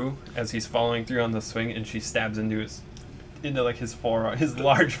through as he's following through on the swing, and she stabs into like his forearm, his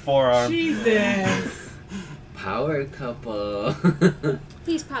large forearm. Jesus. Power couple.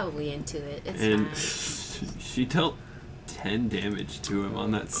 He's probably into it. It's And fine. she dealt 10 damage to him on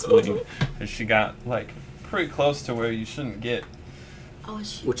that swing. And she got like pretty close to where you shouldn't get. Oh,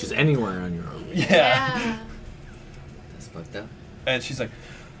 she Which is anywhere on your own. Yeah. That's fucked up. And she's like,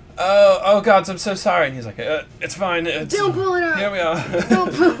 "Oh gods, I'm so sorry." And he's like, "It's fine. Don't pull it out. Here we are."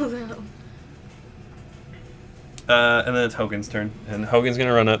 Don't pull it out. And then it's Hogan's turn, and Hogan's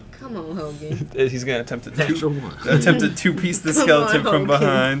gonna run up. Come on, Hogan. He's gonna attempt to Natural one. two-piece the Come skeleton on, from Hogan.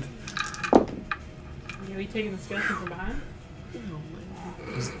 behind. Are we taking the skeleton from behind?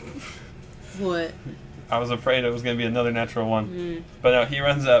 What? I was afraid it was gonna be another natural 1, Mm. but no, he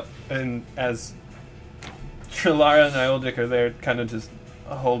runs up, and as Trilara and Nyuldic are there, kind of just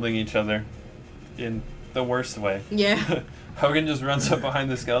holding each other in the worst way. Yeah. Hogan just runs up behind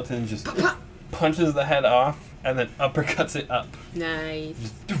the skeleton and just punches the head off, and then uppercuts it up.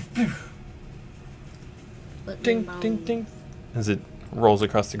 Nice. Let Ding, me ding, moan. ding. As it rolls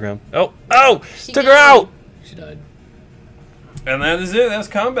across the ground. Oh! Oh! She Took did. her out! She died. And that is it. That's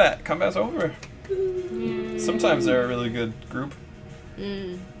combat. Combat's over. Sometimes they're a really good group.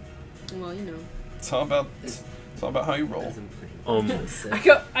 Well, you know. It's all about how you roll. That's a pretty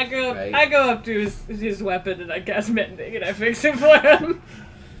I go Right. I go up to his weapon and I cast mending and I fix it for him.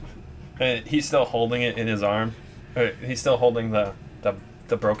 And he's still holding it in his arm. He's still holding the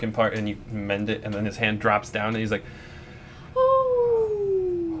broken part, and you mend it, and then his hand drops down, and he's like,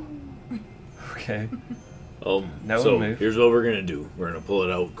 Ooh. okay. No one so move. here's what we're gonna do. We're gonna pull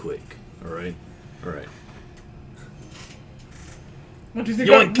it out quick. All right. All right. What do you think?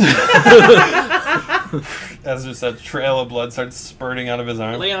 Yoink! As just a trail of blood starts spurting out of his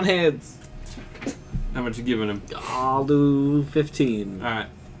arm. Lay on heads. How much you giving him? I'll do 15. Alright.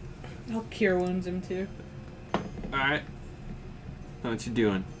 I'll cure wounds him too. Alright. How much you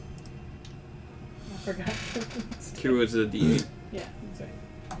doing? I forgot. Cure was a D8. Yeah, that's right.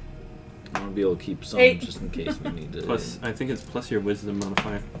 I want to be able to keep some 8. just in case we need to. Plus, I think it's plus your wisdom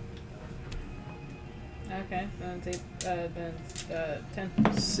modifier. Okay, then it's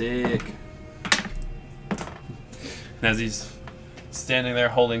 10. Sick. And as he's standing there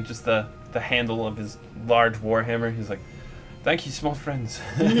holding just the handle of his large warhammer, he's like, thank you, small friends.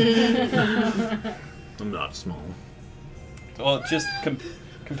 I'm not small. Well, just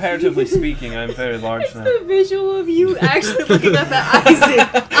comparatively speaking, I'm very large It's now. the visual of you actually looking up at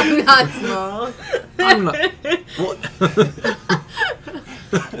Isaac. I'm not small. I'm not. What?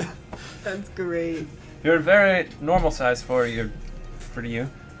 That's great. You're a very normal size for you,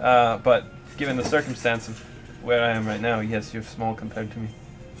 but given the circumstance of where I am right now, yes, you're small compared to me.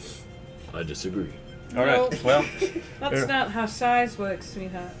 I disagree. All right, well, That's not how size works,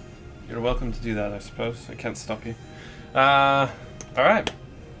 sweetheart. you're welcome to do that, I suppose. I can't stop you. All right,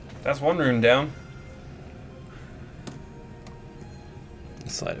 that's one rune down.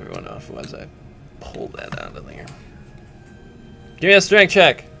 Slide everyone off as I pull that out of there. Give me a strength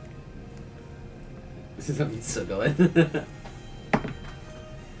check. I'm still going.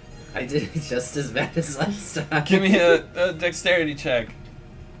 I did it just as bad as last time. Give me a dexterity check.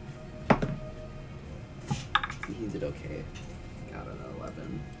 He did okay. Got an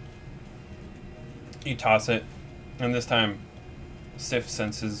 11. You toss it, and this time, Sif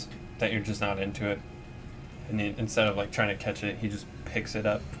senses that you're just not into it. And instead of like trying to catch it, he just picks it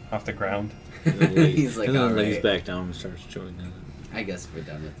up off the ground. And then lays, He's like, and then "All lays right." back down and starts chewing on it. I guess we're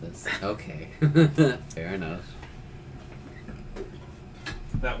done with this. Okay. Fair enough.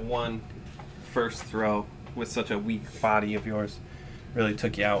 That one first throw with such a weak body of yours really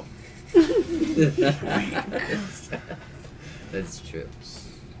took you out. That's true.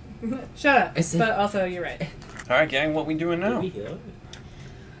 Shut up. I said- But also, you're right. All right, gang, what we doing now? Yeah,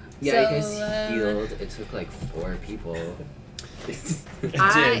 you So, guys healed. It took like 4 people. It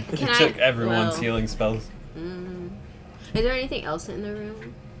I- did. can It I- took everyone's well- healing spells. Is there anything else in the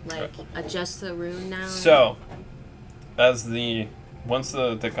room? Like, adjust the room now? So, as once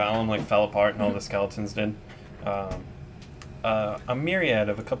the golem like fell apart and all the skeletons did, a myriad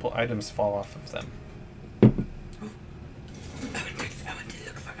of a couple items fall off of them. I went to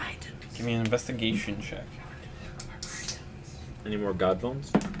look for items. Give me an investigation check. Any more god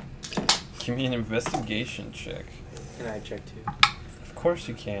bones? Give me an investigation check. Can I check too? Of course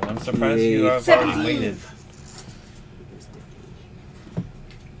you can. I'm surprised Yay. you have already waited.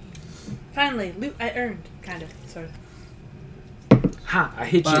 Finally, loot I earned. Kind of, sort of. Ha! I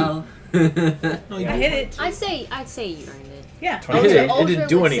hit Well, I hit it. I'd say you earned it. Yeah. you. I hit it. It Ozer didn't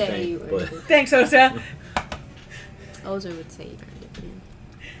do would say anything, you earned but it. Thanks, Osa. Ozer would say you earned it. Yeah.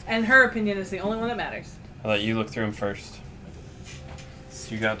 And her opinion is the only one that matters. I'll let you look through them first.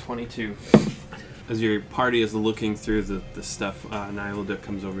 So you got 22. As your party is looking through the stuff, Nyladuk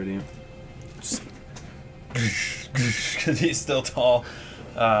comes over to you. Because he's still tall.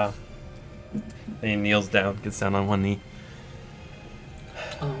 Then he kneels down, gets down on one knee.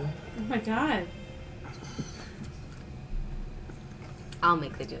 oh. Oh my god. I'll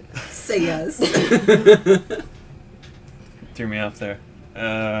make the joke. Say yes. Threw me off there.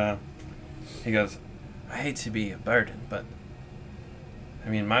 He goes, I hate to be a burden, but I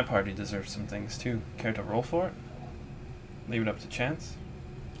mean, my party deserves some things too. Care to roll for it? Leave it up to chance?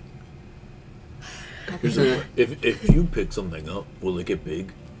 here's a, if you pick something up, will it get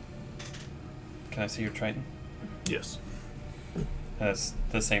big? Can I see your trident? Yes. It's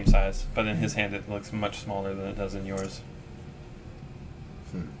the same size, but in his hand it looks much smaller than it does in yours.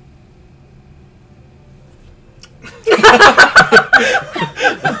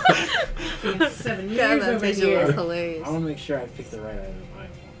 years God, that over visual is here. hilarious. I want to make sure I pick the right item.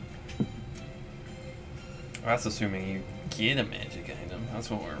 That's assuming you get a magic item. That's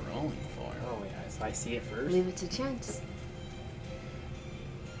what we're rolling for. Oh yeah, so I see it first. Leave it to chance.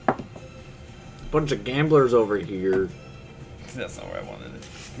 Bunch of gamblers over here. That's not where I wanted it.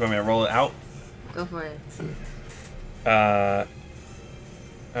 You want me to roll it out? Go for it.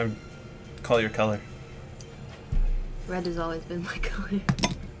 Call your color. Red has always been my color.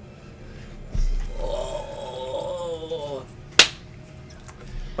 Oh.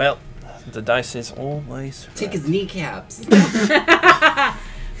 Well, the dice is always red. Take his kneecaps.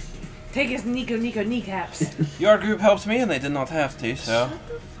 Take his Nico kneecaps. Your group helped me, and they did not have to. So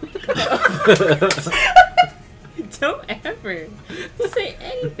Don't ever say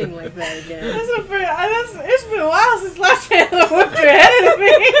anything like that again. It's been a while since last time I whipped your head at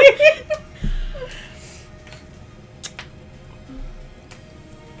me.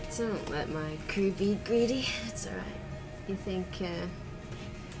 Don't let my crew be greedy. It's alright. You think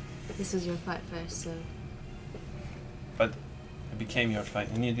this was your fight first, so but it became your fight,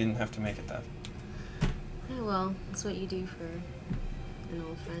 and you didn't have to make it that. yeah, well, that's what you do for an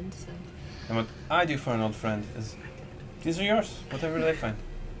old friend. So And what I do for an old friend is, these are yours. Whatever they find.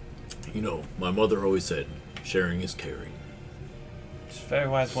 You know, my mother always said, sharing is caring. She's a very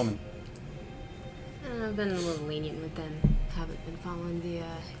wise woman. I've been a little lenient with them. Haven't been following the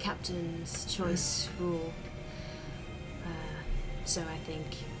captain's choice rule. So I think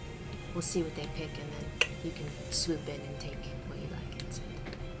we'll see what they pick, and then you can swoop in and take what you like instead.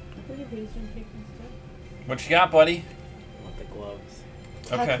 What you got, buddy? I want the gloves.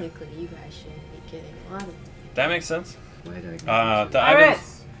 Okay. Technically, you guys shouldn't be getting a lot of. That makes sense. Why did I get The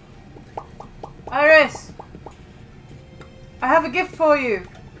items. Iris! I have a gift for you!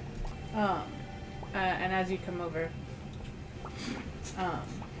 And as you come over,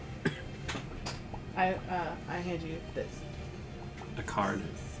 I hand you this. A card.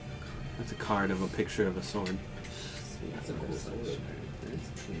 It's a card of a picture of a sword. That's a cool sword.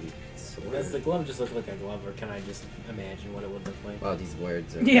 That's a sweet sword. Does the glove just look like a glove, or can I just imagine what it would look like? Wow, these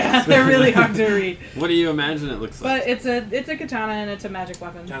words are. Yeah, they're really hard to read. What do you imagine it looks like? But it's a katana and it's a magic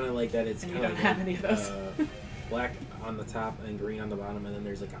weapon. Kind of like that. It's And you kind don't have any of those. Black on the top and green on the bottom, and then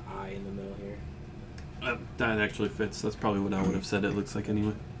there's like an eye in the middle here. That actually fits. That's probably what I would have said it looks like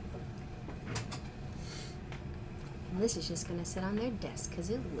anyway. This is just gonna sit on their desk because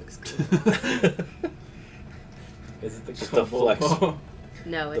it looks cool. Is it the Just the flex.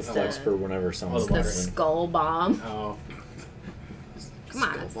 No, The it's flex for whenever someone's the water. skull bomb. Oh, Come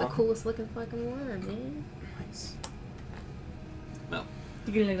on, it's the coolest looking fucking one, man.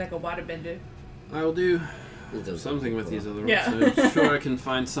 You're gonna look like a waterbender. I will do It does something look with these cool. other Yeah. ones. I'm sure I can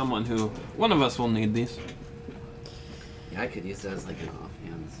find someone who... One of us will need these. Yeah, I could use that as like an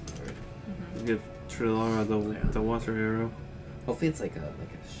offhand sword. Give Trilora the water arrow. Hopefully, it's like a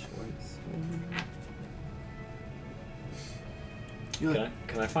short sword.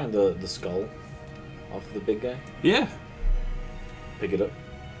 Can I find the skull off of the big guy? Yeah. Pick it up.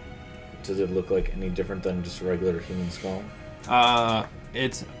 Does it look like any different than just a regular human skull?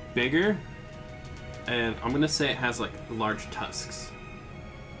 It's bigger, and I'm gonna say it has like large tusks.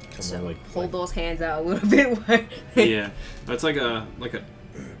 Somewhere So like hold those hands out a little bit wide. Yeah, it's like a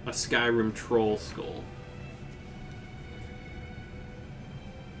Skyrim troll skull.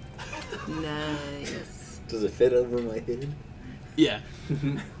 Nice. Does it fit over my head? Yeah.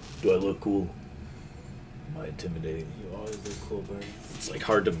 Do I look cool? Am I intimidating? you always look cool, Bernie. It's like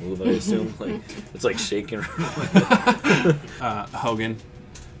hard to move, I assume. Like it's like shaking. Hogan,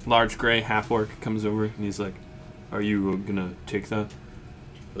 large gray half orc, comes over and he's like, "Are you gonna take that?"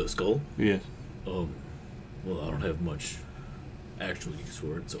 The skull? Yes. Well, I don't have much actual use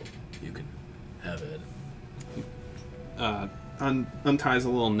for it, so you can have it. Unties a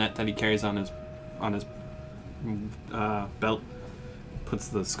little net that he carries on his belt, puts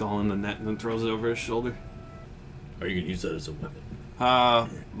the skull in the net, and then throws it over his shoulder. Are you gonna use that as a weapon?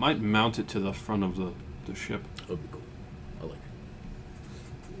 Might mount it to the front of the ship. That'd be cool. I like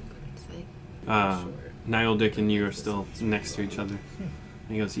it. Niall, Dick, and you are still next to each other. And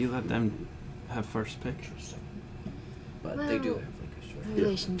he goes, "You let them have first pick." But they do have like a short. Our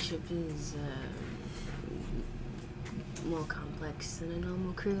relationship is more complex than a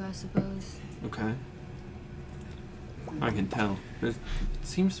normal crew, I suppose. Okay. I can tell. There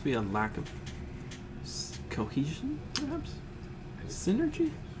seems to be a lack of cohesion, perhaps?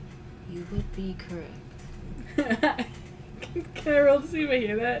 Synergy? You would be correct. Can I roll to see if I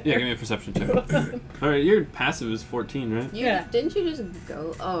hear that? Yeah, give me a perception check. Alright, your passive is 14, right? You Yeah. didn't you just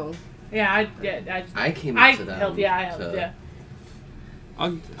go? Oh, I I came up to them. helped. Yeah, I helped. to- Yeah.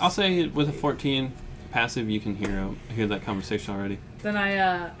 I'll say with a 14 passive, you can hear that conversation already. Then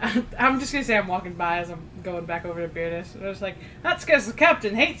I'm just gonna say I'm walking by as I'm going back over to Beardus. And I was like, that's because the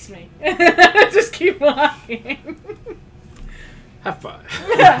captain hates me. Just keep walking. High five.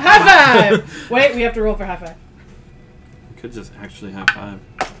 High five! Wait, we have to roll for high five. You could just actually high five.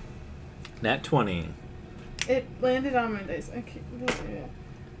 Nat 20. It landed on my dice. I can't yeah.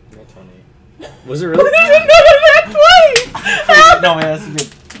 No, Tony. Was it really? No, man, that's a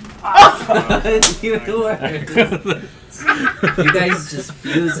good. Even worse. You guys just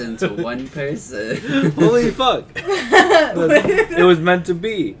fuse into one person. Holy fuck. It was meant to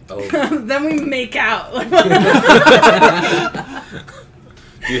be. Oh. Then we make out.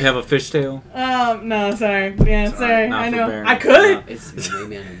 Do you have a fishtail? No, sorry. Yeah, sorry. Not I for know. Baron. I could. It's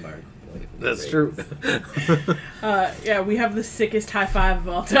Rayman and Mark. That's true. Yeah, we have the sickest high five of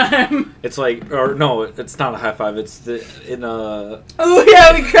all time. It's like, or no, it's not a high five. It's in a. Oh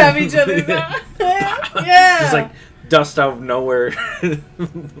yeah, we grab each other's arm. Yeah. It's like dust out of nowhere.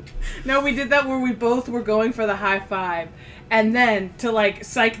 No, we did that where we both were going for the high five, and then to like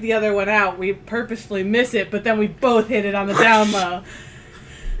psych the other one out, we purposefully miss it, but then we both hit it on the down low.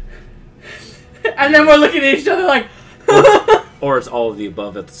 And then we're looking at each other like. Or it's all of the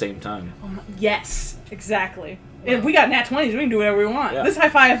above at the same time. Yes, exactly. If we got nat 20s, we can do whatever we want. Yeah. This high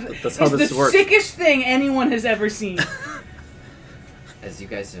five That's how is this the works. sickest thing anyone has ever seen. As you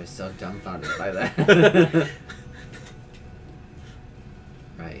guys are so dumbfounded by that.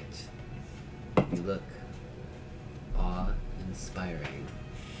 Right. You look awe-inspiring.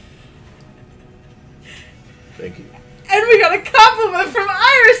 Thank you. And we got a compliment from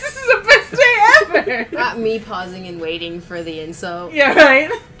Iris. This is the best day ever. Not me pausing and waiting for the insult. Yeah, right.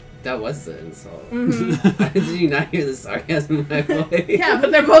 That was the insult. Mm-hmm. Did you not hear the sarcasm in my voice? Yeah,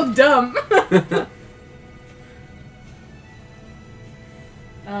 but they're both dumb.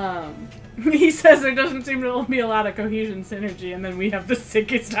 He says there doesn't seem to be a lot of cohesion synergy, and then we have the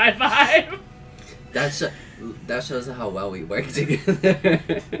sickest high five. That shows how well we work together.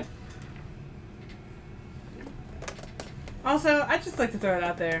 Also, I'd just like to throw it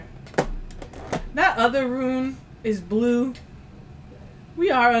out there. That other rune is blue. We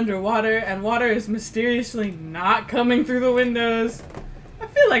are underwater, and water is mysteriously not coming through the windows. I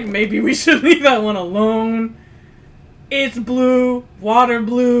feel like maybe we should leave that one alone. It's blue, water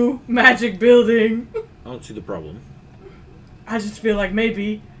blue, magic building. I don't see the problem. I just feel like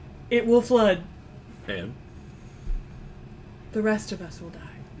maybe it will flood. And? The rest of us will die.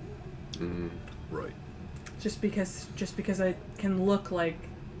 Right. Just because I can look like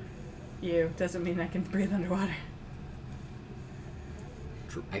you doesn't mean I can breathe underwater.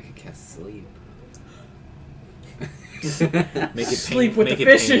 I could cast sleep. Make it Sleep with make the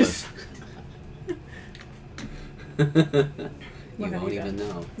it fishes. You What have won't you even done?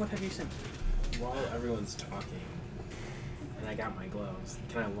 know. What have you seen? While everyone's talking, and I got my gloves,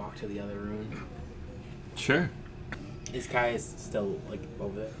 can I walk to the other room? Sure. Is Caius still like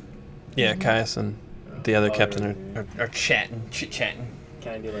over there? Yeah, Caius and the other Oh, captain really? are chatting, chit-chatting.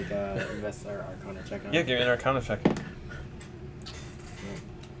 Can I do like a invest or Arcana check on Yeah, it? give me an Arcana check.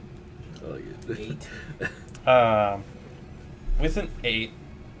 I like it. 8. With an 8,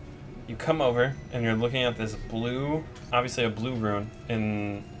 you come over and you're looking at this blue, obviously a blue rune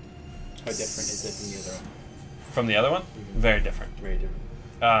in How different is it from the other one? from the other one. Very different. Very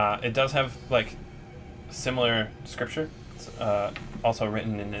different. It does have like similar scripture. It's also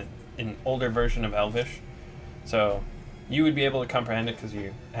written in an older version of Elvish, so you would be able to comprehend it because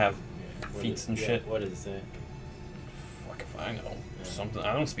you have What feats is- and yeah, shit. What does it say? Fuck if I know. Something.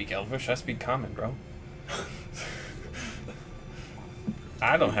 I don't speak Elvish. I speak Common, bro.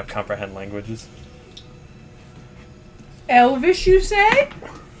 I don't have comprehend languages. Elvish, you say?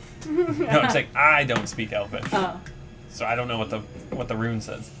 No, I'm saying I don't speak Elvish, Oh. so I don't know what the rune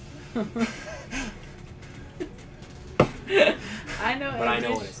says. I know. But I know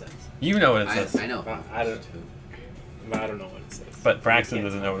Elvish. what it says. You know what it says, I know. But I don't. But I don't know what it says. but Braxton You can't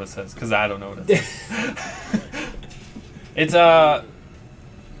doesn't tell. know what it says because I don't know what it says. It's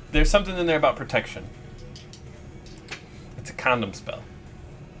there's something in there about protection. It's a condom spell.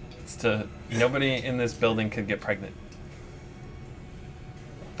 It's to nobody in this building could get pregnant.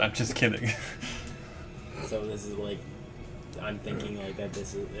 I'm just kidding. So this is like, I'm thinking like that.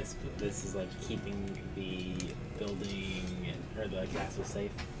 This is like keeping the building or the castle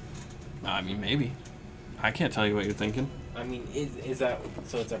safe. I mean, maybe. I can't tell you what you're thinking. I mean, is that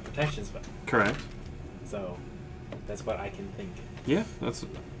so? It's a protection spell. Correct. So that's what I can think. Yeah, that's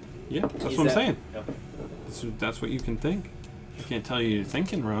what Is I'm that- saying. Okay. That's what you can think. I can't tell you you're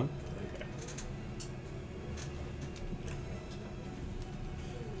thinking wrong. Okay.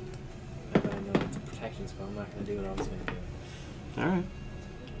 so I'm not gonna do what I was gonna do. All right.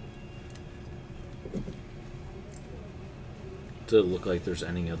 Does it look like there's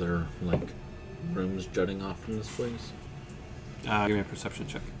any other like rooms jutting off from this place? Give me a perception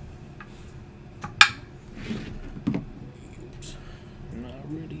check. Oops. Not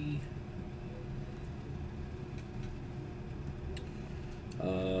ready.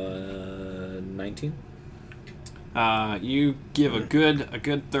 19. You give a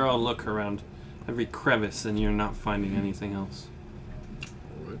good thorough look around every crevice, and you're not finding anything else.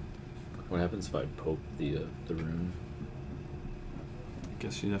 Alright. What happens if I poke the rune? I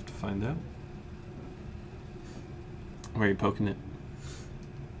guess you'd have to find out. Where are you poking it?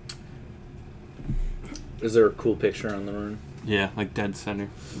 Is there a cool picture on the rune? Yeah, like dead center.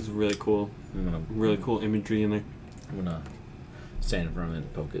 It's really cool. Really cool imagery in there. I'm gonna stand in front of it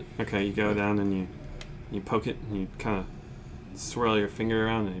and poke it. Okay, you go down and you poke it, and you kind of swirl your finger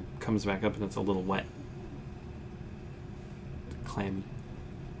around, and it comes back up, and it's a little wet. Clammy.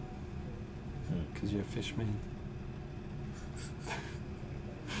 Because you're a fish man.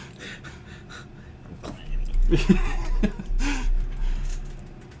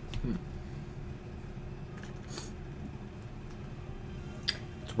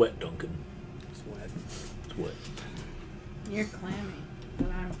 It's wet, Duncan. It's wet. It's wet. You're clammy, but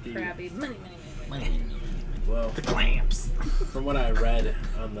I'm crabby. Many. Well, The clamps. from what I read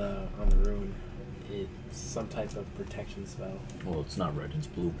on the rune, it's some type of protection spell. Well, it's not red. It's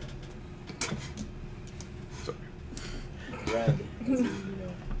blue. Sorry. Red, as in,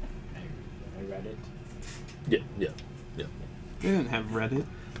 I read it. Yeah. They didn't have Reddit.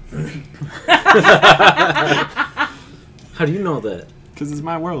 How do you know that? Because it's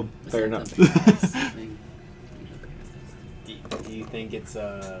my world. Fair enough. Do you think it's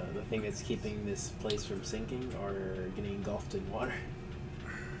the thing that's keeping this place from sinking or getting engulfed in water?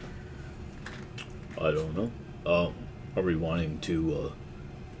 I don't know. Are we wanting to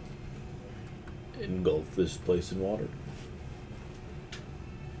engulf this place in water?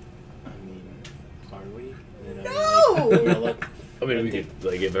 I mean, are we? And then No! I mean, we could,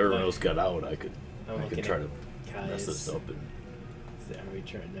 like, if everyone else got out, I could looking try at to mess this up. And Are we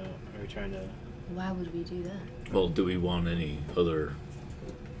trying? No. Are we trying to? Why would we do that? well, do we want any other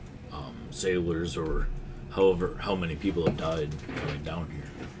sailors or how many people have died coming down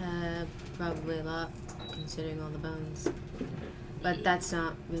here? Probably a lot, considering all the bones. But that's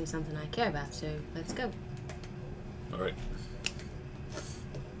not really something I care about, so let's go. All right.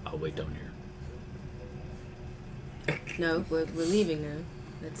 I'll wait down here. No, we're leaving now.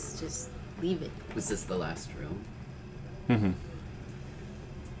 Let's just leave it. Was this the last room? Mm-hmm.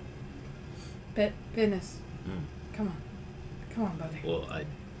 Business. Come on, buddy. Well, I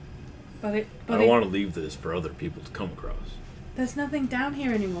Buddy. don't want to leave this for other people to come across. There's nothing down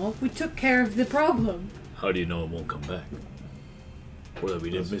here anymore. We took care of the problem. How do you know it won't come back? Or that we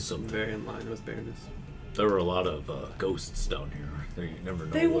didn't miss something? Very in line with Baroness. There were a lot of ghosts down here. You never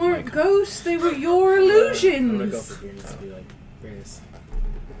know. They what weren't might- ghosts. They were your I'm gonna go illusions. for Beerus and be like, Beerus.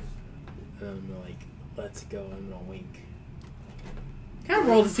 And I'm gonna like, let's go. I'm gonna wink. Can I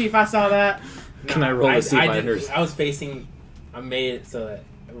roll to see if I saw that? Can I roll to see if I didn't- understand? I was facing. I made it so that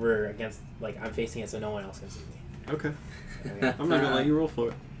we're against. Like I'm facing it so no one else can see me. Okay. Okay. I'm not gonna let you roll for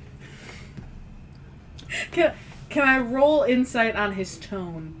it. Can I roll insight on his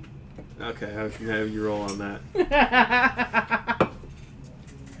tone? Okay, I can have you roll on that.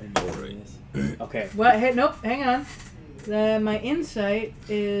 Okay. What? Hey, nope. Hang on. My insight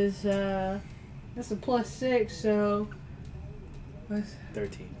is that's a +6, so what's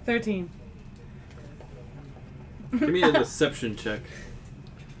 13. 13. Give me a deception check.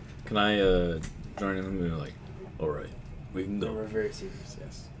 Can I join in and be like, all right, we can No, go. we're very serious.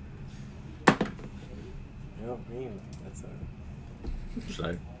 Yes. No, that's a. Should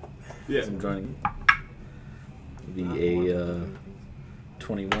I? Yeah. I'm joining. Be a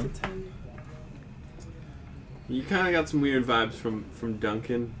 21. 10. You kind of got some weird vibes from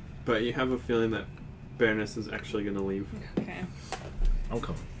Duncan, but you have a feeling that Baroness is actually gonna leave. Okay. I'm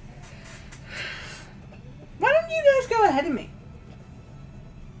coming. Why don't you guys go ahead of me?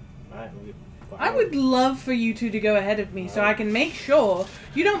 I would love for you two to go ahead of me so I can make sure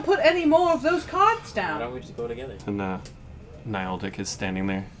you don't put any more of those cards Why don't down. we just go together? And Nialdic is standing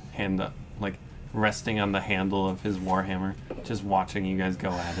there, hand up, like resting on the handle of his warhammer, just watching you guys go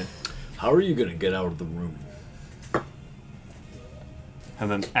at it. How are you gonna get out of the room? And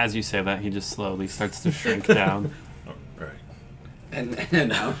then, as you say that, he just slowly starts to shrink down. Oh, right. And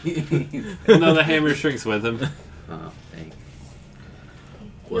now he's... No, the hammer shrinks with him. Oh, thank.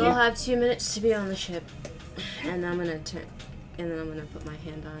 You'll have 2 minutes to be on the ship, and I'm gonna turn, and then I'm gonna put my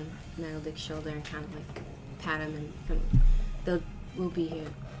hand on Nialdic's shoulder and kind of like pat him and we'll be here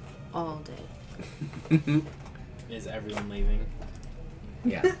all day. Is everyone leaving?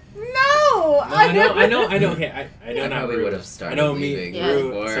 Yeah. No, I know. Okay, I know. I Not probably Rue. would have started I know me. leaving Yeah.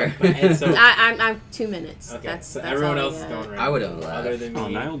 before. And so I'm 2 minutes. okay, That's so that's everyone all else we is got. going right. I would have left. Other than Oh,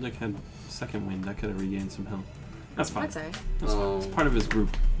 me. Niall Dick had second wind. That could have regained some health. That's fine. That's alright. That's fine. It's part of his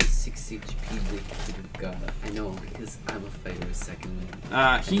group. 6 HP we could have got. I know, because I'm a fighter with second wind.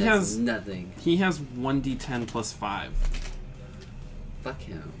 He And that's has nothing. he has 1d10 plus 5. Fuck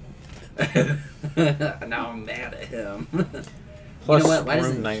him. Now I'm mad at him. Plus, you know what? Why Rune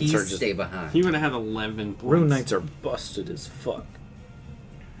doesn't Knights he are just stay behind? He would have had 11 points. Rune Knights are busted as fuck.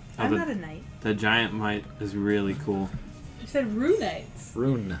 Oh, I'm the, not a knight. the giant might is really cool. You said Rune Knights.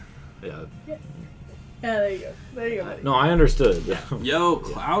 Rune. Yeah. Yeah, there you go. There you go. No, I understood. Yo,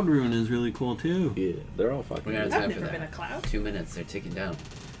 Cloud Rune is really cool too. Yeah, they're all fucking. We're gonna good. time I've for never that. been a cloud. 2 minutes, they're ticking down.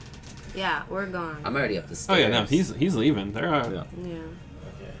 Yeah, we're gone. I'm already up the Oh stairs. yeah, no, he's leaving. Yeah. Okay.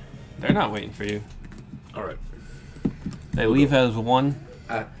 They're not waiting for you. All right. They leave as one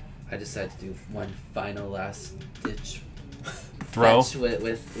I decided to do one final last ditch throw. fetch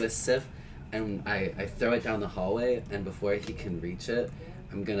with Sif, and I throw it down the hallway, and before he can reach it,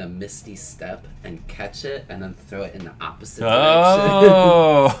 I'm gonna Misty Step and catch it, and then throw it in the opposite direction.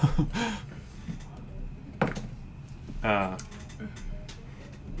 Oh.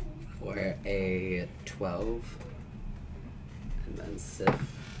 For a 12, and then Sif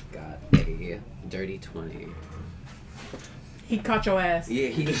got a dirty 20. He caught your ass. Yeah,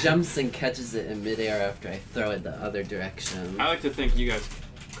 he jumps and catches it in midair after I throw it the other direction. I like to think you guys,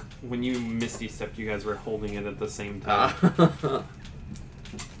 when you Misty stepped, you guys were holding it at the same time. You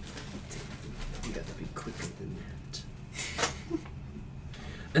gotta be quicker than that.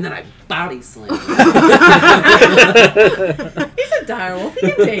 And then I body slam. He's a direwolf.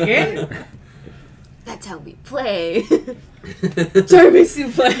 He can take it. That's how we play. Jeremy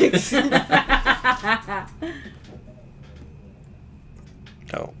suplex.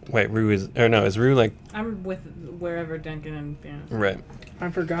 Oh, wait, Rue is... Or no, is Rue like... I'm with wherever Duncan and Right. I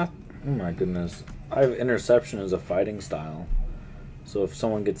forgot. Oh my goodness. I have interception as a fighting style. So if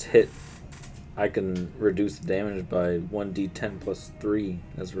someone gets hit, I can reduce the damage by 1d10 plus 3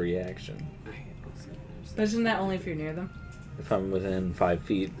 as a reaction. Isn't that only if you're near them? If I'm within 5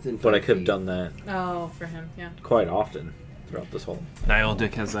 feet. Within But I 5 could have feet. done that Oh, for him, yeah. quite often throughout this whole. Niall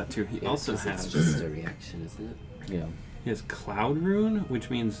Dick has that too. He Yeah, also 'cause it's has... just a reaction, isn't it? Yeah. He has Cloud Rune,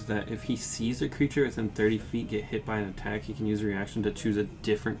 which means that if he sees a creature within 30 feet get hit by an attack, he can use a reaction to choose a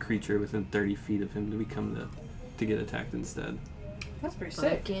different creature within 30 feet of him to get attacked instead. That's pretty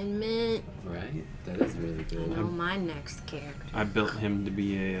sick. Fucking mint. Right? That is really I good. know my next character. I built him to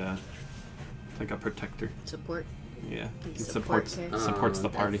be a like a protector. Support. Yeah, he Support supports character. supports the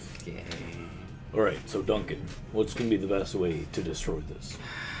party. That's gay. Alright, so Duncan, what's going to be the best way to destroy this?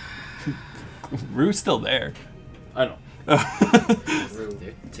 Rue's still there. I know.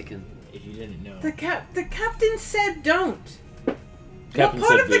 They're ticking. If you didn't know. The captain said don't. Captain what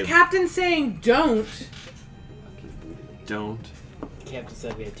part said of the we- captain saying don't? Fucking booty. Don't. Captain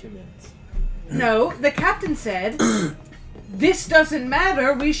said we had 2 minutes. No, the captain said this doesn't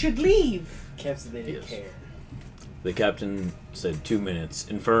matter. We should leave. Captain said they didn't Yes. care The captain said 2 minutes,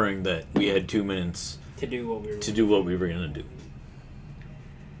 inferring that we had 2 minutes to do what we were to do what we were going to do.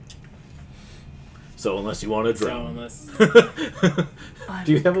 So unless you want to So drown. unless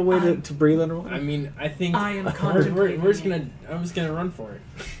Do you have a way to breathe underwater? I mean, I think I am we're contemplating just it. gonna. I'm just gonna run for it.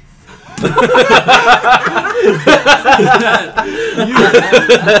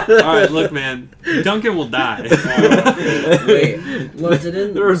 All right, look, man. Duncan will die. Wait, well,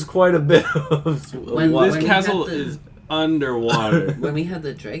 didn't There's quite a bit of When This we castle had the- is underwater. when we had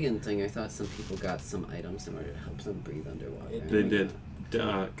the dragon thing, I thought some people got some items in order to help them breathe underwater. They did.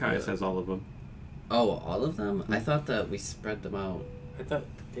 Caius has all of them. Oh, all of them? I thought that we spread them out. I thought,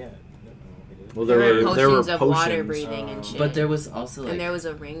 yeah. We did. Well, There were potions of water breathing and shit. But there was also like and there was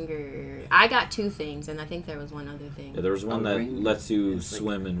a ringer. I got 2 things, and I think there was one other thing. Yeah, there was one A that ring lets you is like-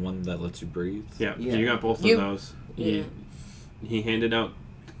 swim and one that lets you breathe. Yeah, Yeah. you got both You- of those. Yeah. He handed out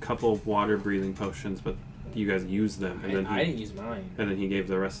a couple of water breathing potions, but you guys used them, and then I didn't he use mine gave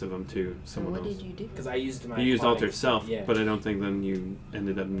the rest of them to So someone what else. did you do? because I used my. You used aquatic- Alter Self, yeah. but I don't think then you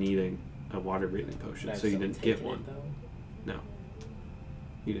ended up needing a water breathing potion, But I so you still didn't taken get it, one. though.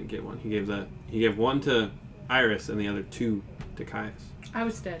 You didn't get one. He gave one to Iris and the other 2 to Caius. I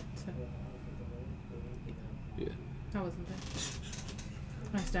was dead. So. Yeah. I wasn't dead.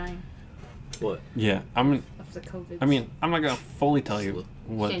 I was dying What? Yeah, of the COVID. I'm not gonna fully tell you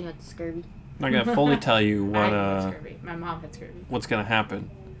what. Shane had scurvy. I'm not gonna fully tell you I what had scurvy. My mom had scurvy. what's gonna happen.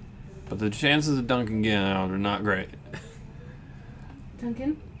 but the chances of Duncan getting out are not great.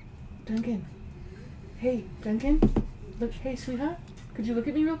 Duncan? Duncan. Hey, Duncan? Look, hey, sweetheart. Could you look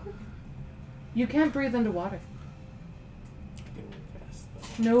at me real quick? You can't breathe underwater.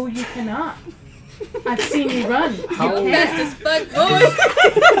 No, you cannot. I've seen you run. How- Fast as fuck,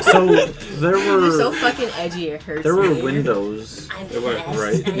 boy. So there You're so were fucking edgy. It hurts. there were man. windows. I'm There were, fast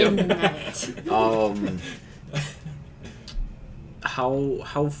right? in the night.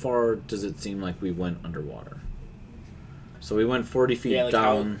 How far does it seem like we went underwater? So we went 40 feet Yeah, like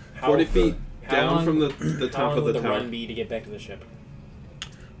down. how 40 feet how down long- from the How top long of would the the tower. run be to get back to the ship?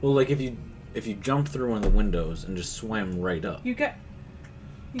 Well, like if you jump through one of the windows and just swam right up. You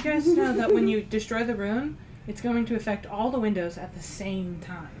guys know that when you destroy the rune, it's going to affect all the windows at the same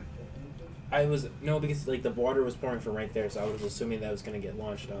time. Because like the water was pouring from right there, so I was assuming that was gonna get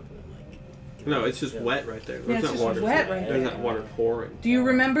launched up and then like. No, it's just Yeah. wet right there. Yeah, There's it's not just water. wet right There's there. not water pouring. Do you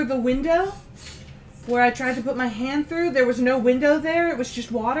remember the window? Where I tried to put my hand through? There was no window there, it was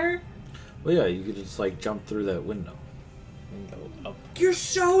just water? Well, yeah, you could just like jump through that window. And go up. You're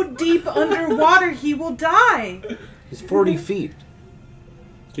so deep underwater, he will die! He's 40 feet.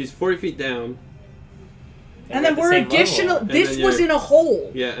 He's 40 feet down. And then at the we're same level. additional. And This then was you're- in a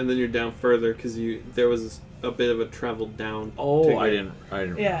hole. Yeah, and then you're down further because there was a bit of a travel down. Oh, to I get-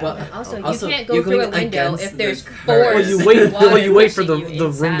 didn't. Yeah. But Also, you Also, can't go you're through a going window against if there's the force. current. Well, you and wait. water Well, you wait for the pushing you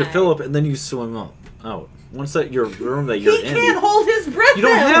room to inside. fill up, and then you swim out. Once that your room that you're He in. can't hold his breath. You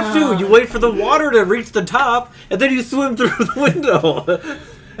don't that have to. long. You wait for the water to reach the top, and then you swim through the window,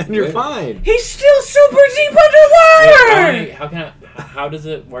 and you're Wait. fine. He's still super deep Wait, underwater. how does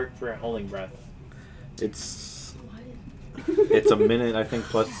it work for holding breath? It's a minute, I think,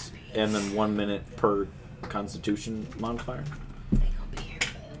 plus, and then 1 minute per Constitution modifier.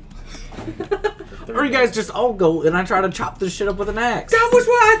 Or you guys just all go, and I try to chop this shit up with an axe. That was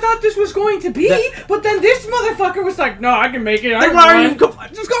what I thought this was going to be, That- but then this motherfucker was like, "No, I can make it. I Then can why are you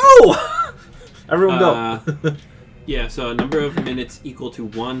run." just go? Everyone go. Yeah, so a number of minutes equal to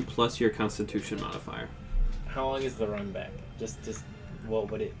 1 plus your Constitution modifier. How long is the run back? Just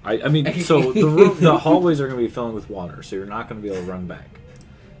what would it? I mean, so the hallways are going to be filling with water, so you're not going to be able to run back.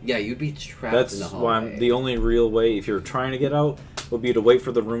 Yeah, you'd be trapped That's in the why hallway. the only real way, if you're trying to get out, would be to wait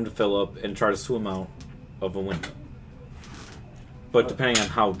for the room to fill up and try to swim out of a window. But depending on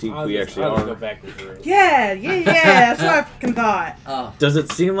how deep we actually I'll go are, back with her. Yeah, that's what I fucking thought. Oh, does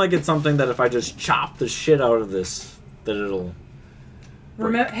it seem like it's something that if I just chop the shit out of this, that it'll...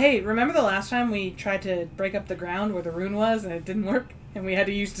 Remember the last time we tried to break up the ground where the rune was and it didn't work, and we had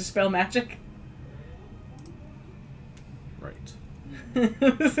to use dispel magic? Right.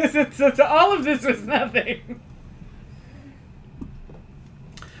 All of this was nothing.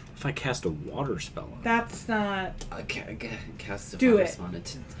 If I cast a water spell on it. That's not. I can't cast a Do virus it. on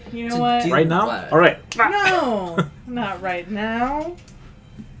it. You know To what? do- Right now? What? Alright. No, not right now.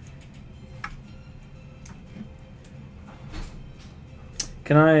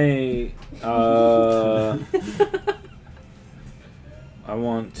 Can I... I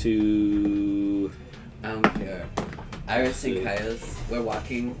want to... I don't care. Iris and Kaios, we're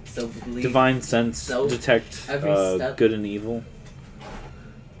walking silverly. Divine Sense, So, detect every step- good and evil.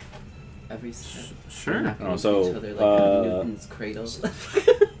 Every step. Sure. We're knocking Oh, into so, each other like Newton's cradle.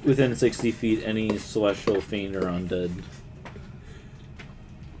 Within 60 feet, any celestial fiend or undead.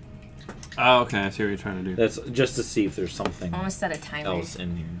 Oh, okay, I see what you're trying to do. That's just to see if there's something I want to set a timer. else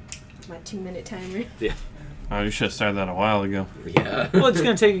in here. My 2-minute timer. Oh, you should have started that a while ago. Yeah. Well, it's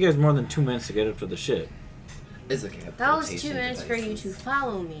gonna take you guys more than 2 minutes to get up to the ship. It's okay. I have That was 2 flotation minutes for you to devices.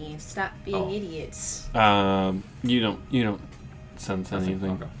 follow me. Stop being Oh. idiots. You don't sense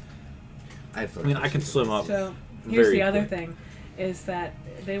anything. Okay. I have I mean, I can flotation swim up. So here's Very the other quick. thing, is that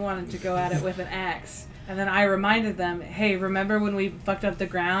they wanted to go at it with an axe, and then I reminded them, hey, remember when we fucked up the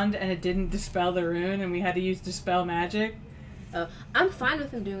ground and it didn't dispel the rune and we had to use dispel magic? I'm fine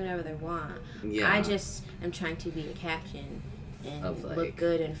with them doing whatever they want. Yeah. I just am trying to be a captain and Of, like- look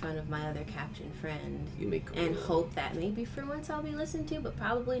good in front of my other captain friend. You make And rules. hope that maybe for once I'll be listened to, but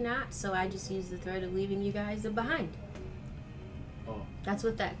probably not. So I just use the threat of leaving you guys behind. Oh. That's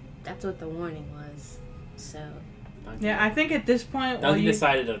what the warning was. So Yeah, I think at this point, while Duncan you,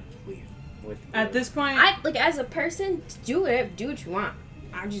 decided to leave. With at this point, I like as a person, do what you want.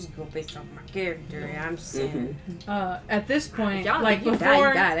 I'm just go based off my character. And I'm just saying, at this point, y'all like you before,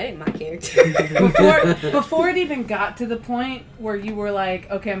 die. That ain't my character. before it even got to the point where you were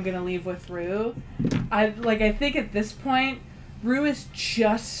like, okay, I'm gonna leave with Rue. I think at this point, Rue is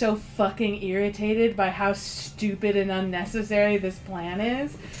just so fucking irritated by how stupid and unnecessary this plan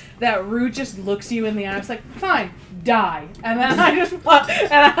is that Rue just looks you in the eyes like, fine, die. And then I just and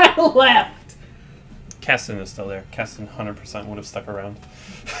I left. Keston is still there. Keston 100% would have stuck around.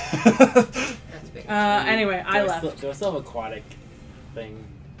 That's big. Anyway, I left. Do I still have aquatic thing?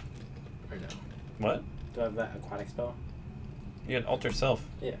 Or no? What? Do I have that aquatic spell? You had Alter Self.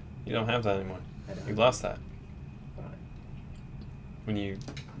 Yeah. You don't have that anymore. I don't. You lost that. Fine. When you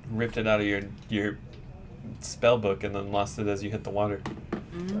ripped it out of your spell book and then lost it as you hit the water.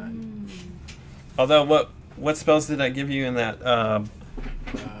 Although, what spells did I give you in that?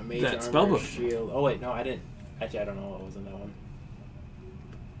 Mage That armor, spell book. shield. Oh wait, no, I didn't. Actually, I don't know what was in that one.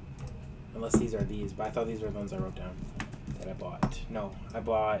 Unless these are these, but I thought these were the ones I wrote down that I bought. No, I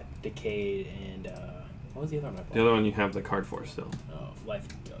bought Decayed and what was the other one I bought? The other one you have the card for still. Oh, life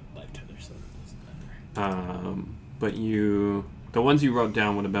tether. So it doesn't matter. But the ones you wrote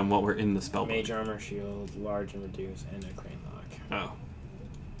down would have been what were in the spell book. Mage armor, shield, large and reduce, and a crane lock. Oh.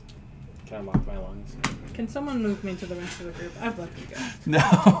 Can I lock my lungs? Can someone move me to the rest of the group? I've left you guys.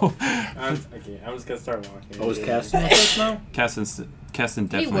 No. I'm just gonna start walking. Oh, is Caston with us now? Caston He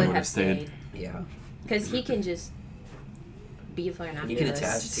definitely would would have stayed. Yeah. Because he can just be a fucking You can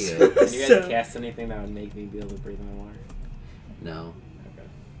octopus. attach to you. Can you guys So- cast anything that would make me be able to breathe in the water? No. Okay.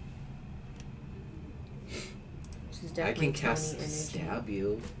 She's I definitely can cast 20 energy. stab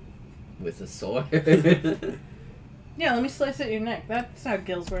you with a sword. Yeah, let me slice at your neck. That's how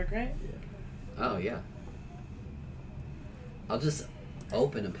gills work, right? Oh, yeah. I'll just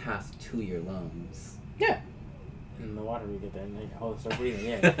open a path to your lungs. Yeah. In the water we get there, and then I'll start breathing.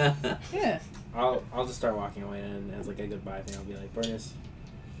 Yeah. Yeah. I'll just start walking away, and as like a goodbye thing, I'll be like, Burnus,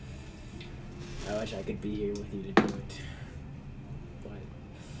 I wish I could be here with you to do it, but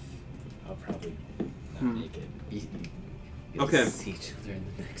I'll probably not make it. You'll Okay. see each other in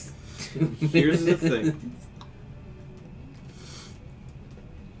the next 2 Here's the minutes. thing.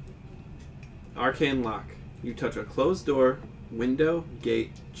 Arcane lock. You touch a closed door, window,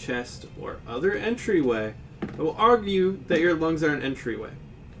 gate, chest, or other entryway. It will argue that your lungs are an entryway.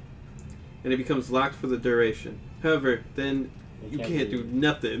 And it becomes locked for the duration. However, then you can't do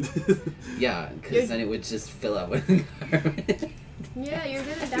nothing. Yeah, because then it would just fill out with garbage. Yeah, you're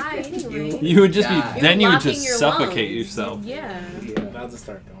gonna die anyway. You would just be. Yeah. Then you You're would just locking your suffocate lungs. yourself. Yeah. I'll just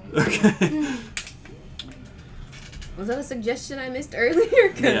start going. Okay. Was that a suggestion I missed earlier?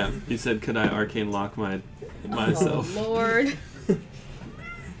 'Cause- Yeah, he said, "Could I arcane lock myself?" Oh, Lord.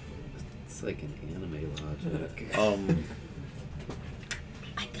 It's like an anime logic.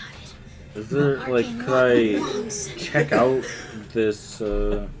 I got it. Is there like could I check out this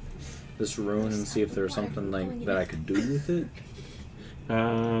this rune and see if there's something like that I could do with it?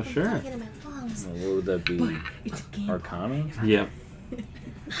 Sure. What would that be? It's a game. Arcana? Yep. But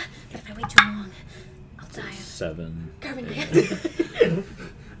if I wait too long, I'll die of 7. carbon dioxide.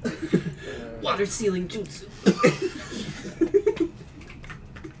 Water sealing jutsu.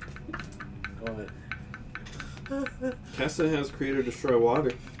 What? Kessa has create or destroy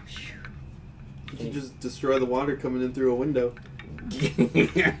water. You can just destroy the water coming in through a window.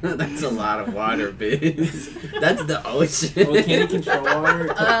 That's a lot of water, biz. That's the ocean. Oh, can he control water?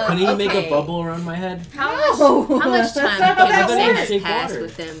 Can he make a okay. bubble around my head? How much That's time not how can that you say works. has Shape passed water.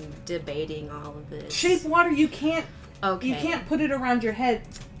 with them debating all of this? Shape water, you can't Okay. put it around your head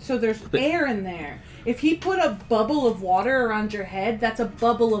so there's air in there. If he put a bubble of water around your head, that's a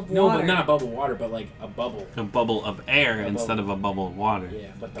bubble of No, water. but not bubble water, but like a bubble. A bubble of air A instead bubble. of a bubble of water. Yeah,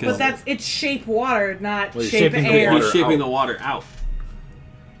 but the But bubble. But it's shape water, not Well, you're shape shaping the air. water You're shaping out. the water out.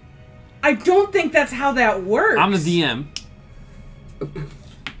 I don't think that's how that works. I'm the DM.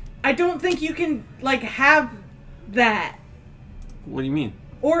 I don't think you can like have that, What do you mean?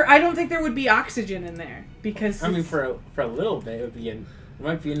 or I don't think there would be oxygen in there because I mean, for a little bit, it would be it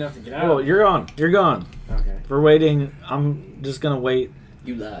might be enough to get out. Oh, you're gone. You're gone. Okay. We're waiting. I'm just gonna wait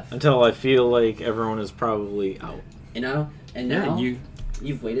You left. until I feel like everyone is probably out. You know? And Yeah, now you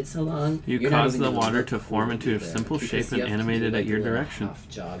you've waited so long. You you're not cause even the gonna water look to form cool into a either, simple because shape you and have to do, animated like, at your a little direction. half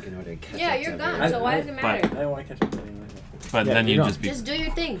jog in order to catch Yeah, up you're to gone, everyone. so why does it matter? I don't want to catch up anymore. But Yeah, then you're you gone. just be. Just do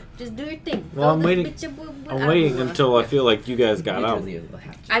your thing. Just do your thing. Well, I'm Throw this waiting- bitch up, I'm waiting until I feel like you guys got You out. do the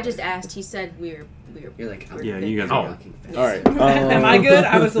half I jog. just asked. He said we're. You're like, Yeah, you guys Oh. are. walking fast. All right. Am I good?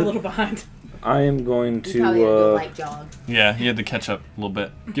 I was a little behind. I am going You probably had to do a to. light jog. Yeah, you had to catch up a little bit.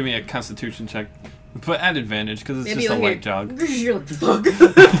 Give me a Constitution check, but at advantage because it's Maybe just a you'll light hear- jog. You're like, fuck.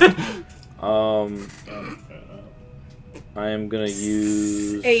 I am gonna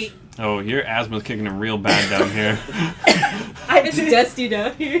use 8. Oh, your asthma's kicking in real bad down here. It's dusty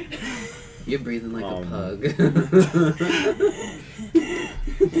down here. You're breathing like a pug.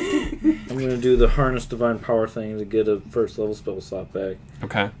 I'm gonna do the Harness Divine Power thing to get a first level spell slot back.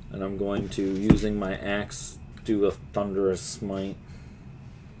 Okay. And I'm going to, using my axe, do a Thunderous Smite.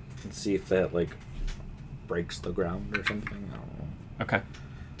 And see if that, like, breaks the ground or something. I don't know. Okay.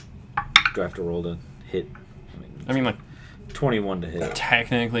 Do I have to roll to hit? I mean, like, 21 to hit.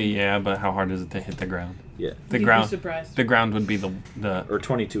 technically, yeah, but how hard is it to hit the ground? Yeah. The You'd ground. be surprised. The ground would be the Or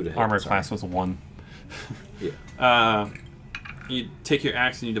 22 to hit. armor sorry. class was 1. Yeah. You take your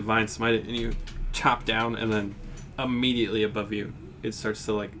axe and you divine smite it, and you chop down, and then immediately above you, it starts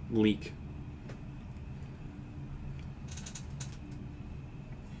to like leak.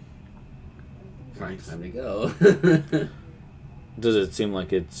 Right, time to go. Does it seem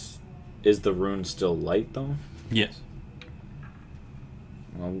like it's... Is the rune still light, though? Yes.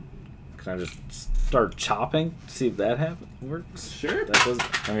 Well, can I just start chopping? See if that works? Sure. That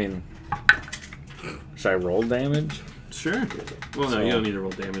doesn't... I mean... Should I roll damage? Sure. Well, no, So- you don't need to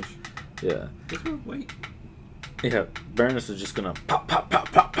roll damage. Yeah. Just wait. Yeah, Baroness is just gonna pop, pop,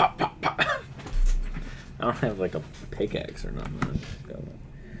 pop, pop, pop, pop, pop. I don't have, like, a pickaxe or nothing. I just got one.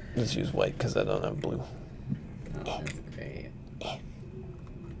 Let's use white because I don't have blue. Oh, that's great.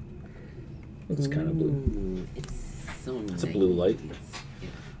 It's kind of blue. Ooh, it's so nice. It's a blue light. Yeah.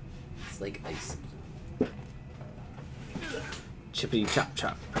 It's like ice. Chippity chop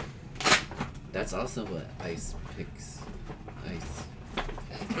chop. That's also what ice picks. Ice.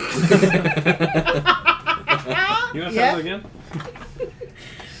 You want to Yeah. try it again?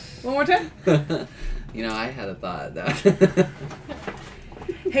 One more time. You know, I had a thought that.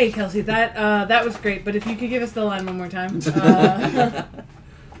 Hey, Kelsey, that was great. But if you could give us the line one more time.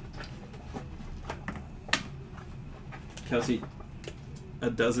 Kelsey, a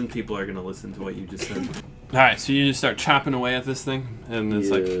dozen people are going to listen to what you just said. Alright, so you just start chopping away at this thing, and it's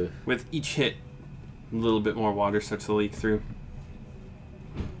Yeah. like, with each hit, a little bit more water starts to leak through.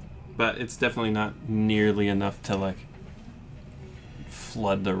 But it's definitely not nearly enough to, like,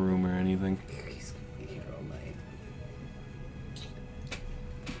 flood the room or anything. He's gonna be here all night.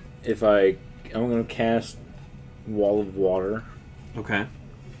 If I'm gonna cast Wall of Water Okay.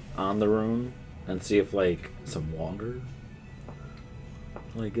 on the rune and see if, like, some water,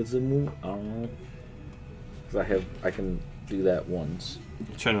 like, it's a move. I don't know. Cause I can do that once.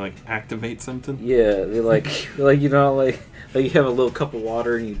 You're trying to, like, activate something? Yeah, they like you know, like you have a little cup of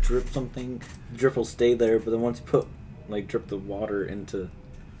water and you drip something. The drip will stay there, but then once you drip the water into,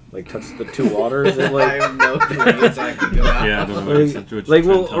 like, touch the two waters, it I like have no clue what you're talking about. Yeah, I don't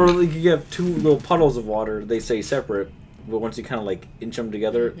know. or like you have two little puddles of water. They say separate, but once you kind of like inch them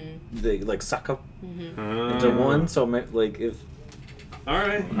together, they like suck up into one. So like if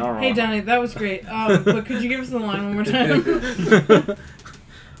Alright. I don't know. Hey, Donnie, that was great. But could you give us the line one more time?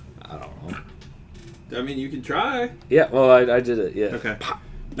 I don't know. I mean, you can try. Yeah, well, I did it. Yeah. Okay.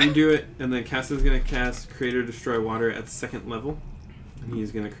 You do it, and then Cass is going to cast Create or Destroy Water at 2nd level. And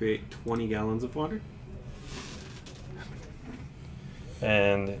he's going to create 20 gallons of water.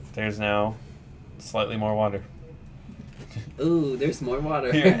 And there's now slightly more water. Ooh, there's more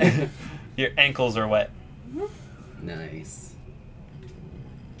water. Your ankles are wet. Nice.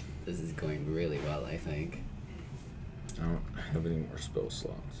 This is going really well, I think. I don't have any more spell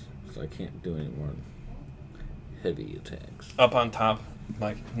slots, so I can't do any more heavy attacks. Up on top,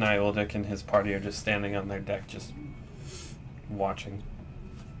 like, Nyoldic and his party are just standing on their deck, just watching.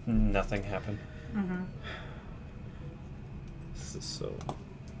 Nothing happen. This is so.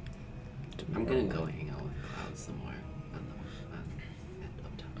 I'm gonna go hang out with Cloud somewhere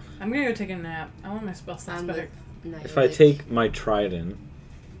up top. I'm gonna go take a nap. I want my spell slots I'm back. with If I Nyoldic. take my trident,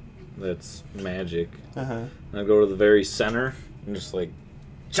 that's magic, Uh-huh. and I go to the very center and just like,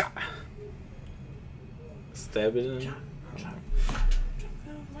 cha, stab it in. I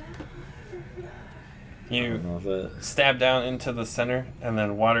You don't know if that. stab down into the center, and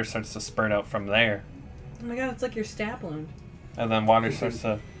then water starts to spurt out from there. Oh my god, it's like your stab wound. And then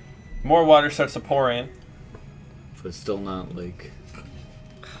more water starts to pour in. But still not like.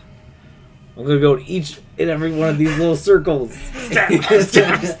 I'm gonna go to each and every one of these little circles. Stab,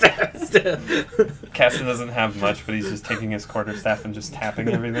 stab, stab, stab. Cassie doesn't have much, but he's just taking his quarterstaff and just tapping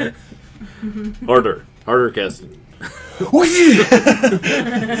everything. Harder casting.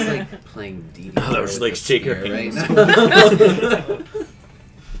 It's like playing DDR. That was with like a shaking spear hands. right now.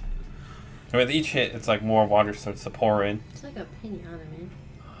 And with each hit, it's like more water starts to pour in. It's like a pinata, man.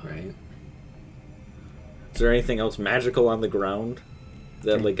 Right. Is there anything else magical on the ground?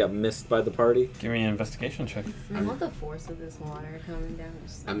 that like got missed by the party? Give me an investigation check. I want the force of this water coming down.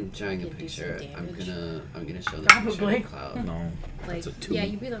 Just, I'm drawing a can do some picture. I'm damage. gonna show the Probably. picture of Cloud. No. Like, That's a 2. yeah,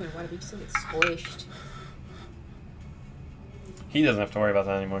 you breathe underwater, but you still get squished. He doesn't have to worry about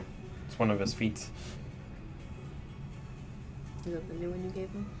that anymore. It's one of his feats. Is that the new one you gave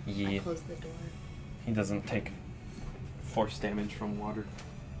him? I Yeah. closed the door. He doesn't take force damage from water.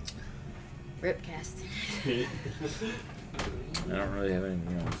 Rip cast. I don't really have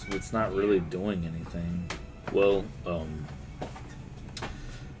anything else. It's not really doing anything. Well,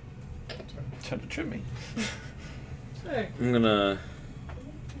 Try to trip me. Sure. I'm gonna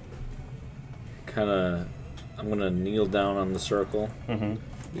I'm gonna kneel down on the circle. Mm-hmm.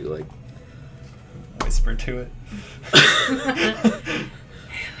 Be like, Whisper to it.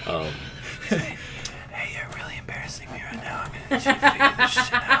 Hey, you're really embarrassing me right now. I'm gonna need you to figure this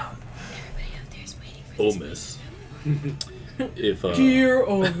shit out. Everybody out there's waiting for oh, this miss. If Dear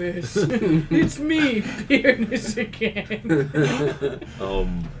Omis, it's me, Piernis again.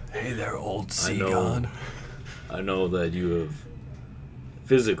 Hey there, old I know that you have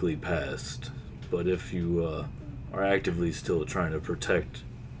physically passed, but if you are actively still trying to protect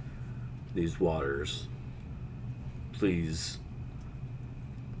these waters, please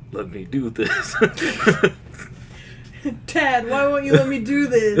let me do this. Tad, why won't you let me do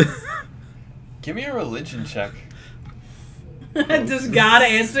this? Give me a religion check. Does God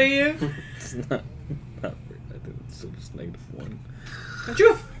answer you? It's not I think it's still just -1. Aren't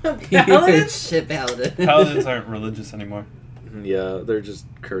you a You're paladin? a shit paladin. Paladins aren't religious anymore. Yeah, they're just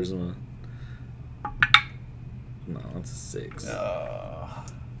charisma. No, that's a 6.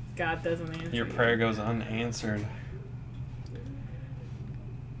 God doesn't answer Your you. prayer goes unanswered.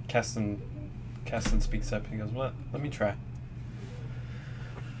 Keston speaks up. He goes, "What? Let me try."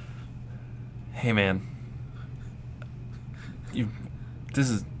 Hey, man.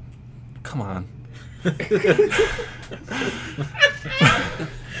 Come on.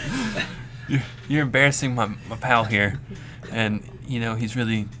 You're embarrassing my pal here, and he's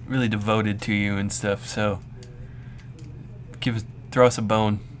really devoted to you and stuff. So throw us a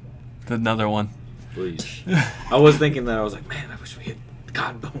bone, another one. Please. I was thinking that. I was like, man, I wish we hit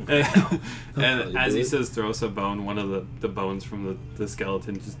God bone right now. And as he Really? says throw us a bone, one of the bones from the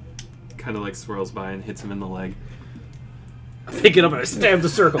skeleton just kind of like swirls by and hits him in the leg. I pick it up and I stab the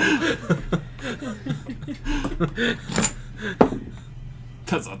circle.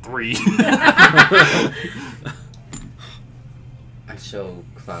 That's a 3. I show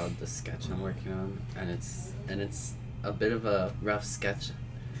Cloud the sketch I'm working on, and it's a bit of a rough sketch,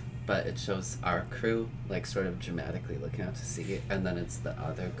 but it shows our crew like sort of dramatically looking out to sea, and then it's the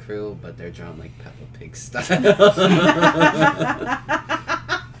other crew, but they're drawn like Peppa Pig style.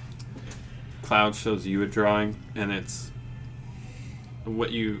 Cloud shows you a drawing, and it's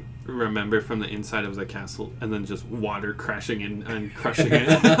what you remember from the inside of the castle, and then just water crashing in and crushing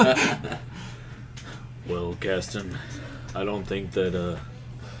it. Well, Gaston, I don't think that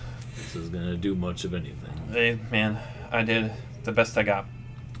this is gonna do much of anything. Hey, man, I did the best I got.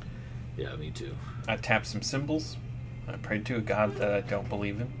 Yeah, me too. I tapped some symbols. I prayed to a god that I don't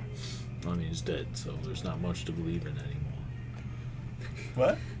believe in. I mean, he's dead, so there's not much to believe in anymore.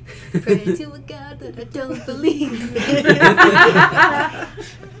 What? Pray to a god that I don't believe in.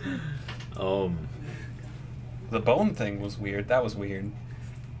 The bone thing was weird. That was weird.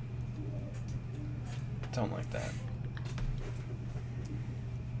 Don't like that.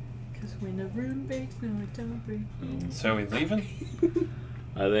 Because when a rune breaks, no, it don't break. So we leaving?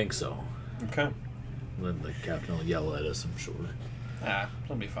 I think so. Okay. Then the captain will yell at us, I'm sure.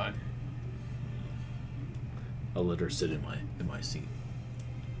 It'll be fine. I'll let her sit in my seat.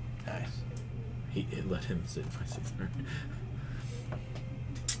 Nice. He let him sit in my seat.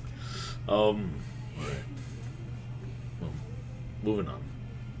 Alright. Well, moving on.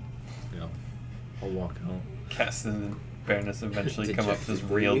 Yeah. I'll walk out. Keston and Baroness eventually come up just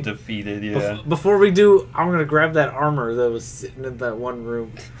Dejectedly. real defeated, yeah. Before we do, I'm gonna grab that armor that was sitting in that one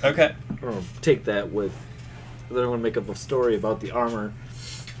room. Okay. I'm gonna take that with. Then I'm gonna make up a story about the armor.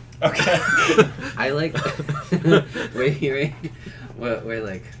 Okay. I like we're hearing we're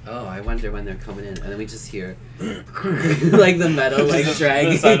like, oh, I wonder when they're coming in, and then we just hear like the metal like Just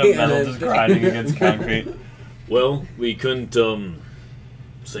dragging the side of and metal then- just grinding against concrete. Well, we couldn't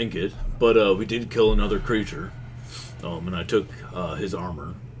sink it, but we did kill another creature. And I took his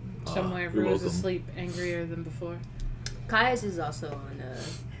armor. Somewhere you're Rose welcome. asleep, angrier than before. Caius is also on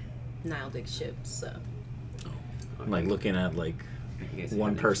Nildic ship, so I'm like looking at like You guys one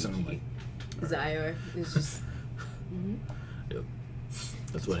have a person. kiki. Like, Zyre is just.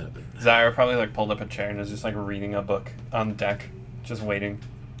 that's what happened. Zyra probably like pulled up a chair and is just like reading a book on deck. Just waiting.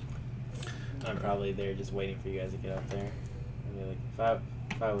 I'm probably there just waiting for you guys to get up there. I'd be like,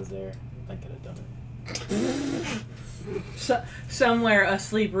 if I was there, I could have done it. Somewhere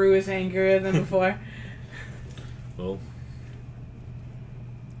asleep Rue is angrier than before. Well,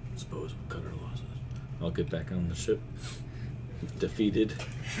 I suppose we'll cut our losses. I'll get back on the ship. Defeated.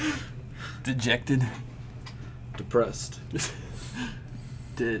 Dejected. Depressed.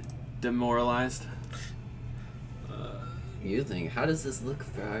 Demoralized. You think, how does this look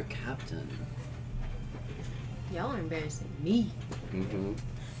for our captain? Y'all are embarrassing me. Mm-hmm.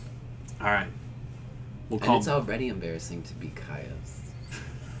 All right. We'll And call. it's already embarrassing to be Caius.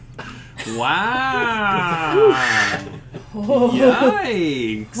 Wow.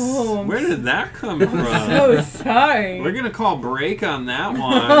 Yikes. Oh, I'm Where did that come from? So sorry. We're going to call break on that one.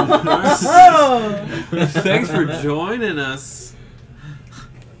 Oh, Thanks for joining us.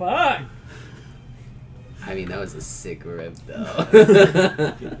 fuck. I mean, that was a sick rip,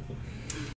 though.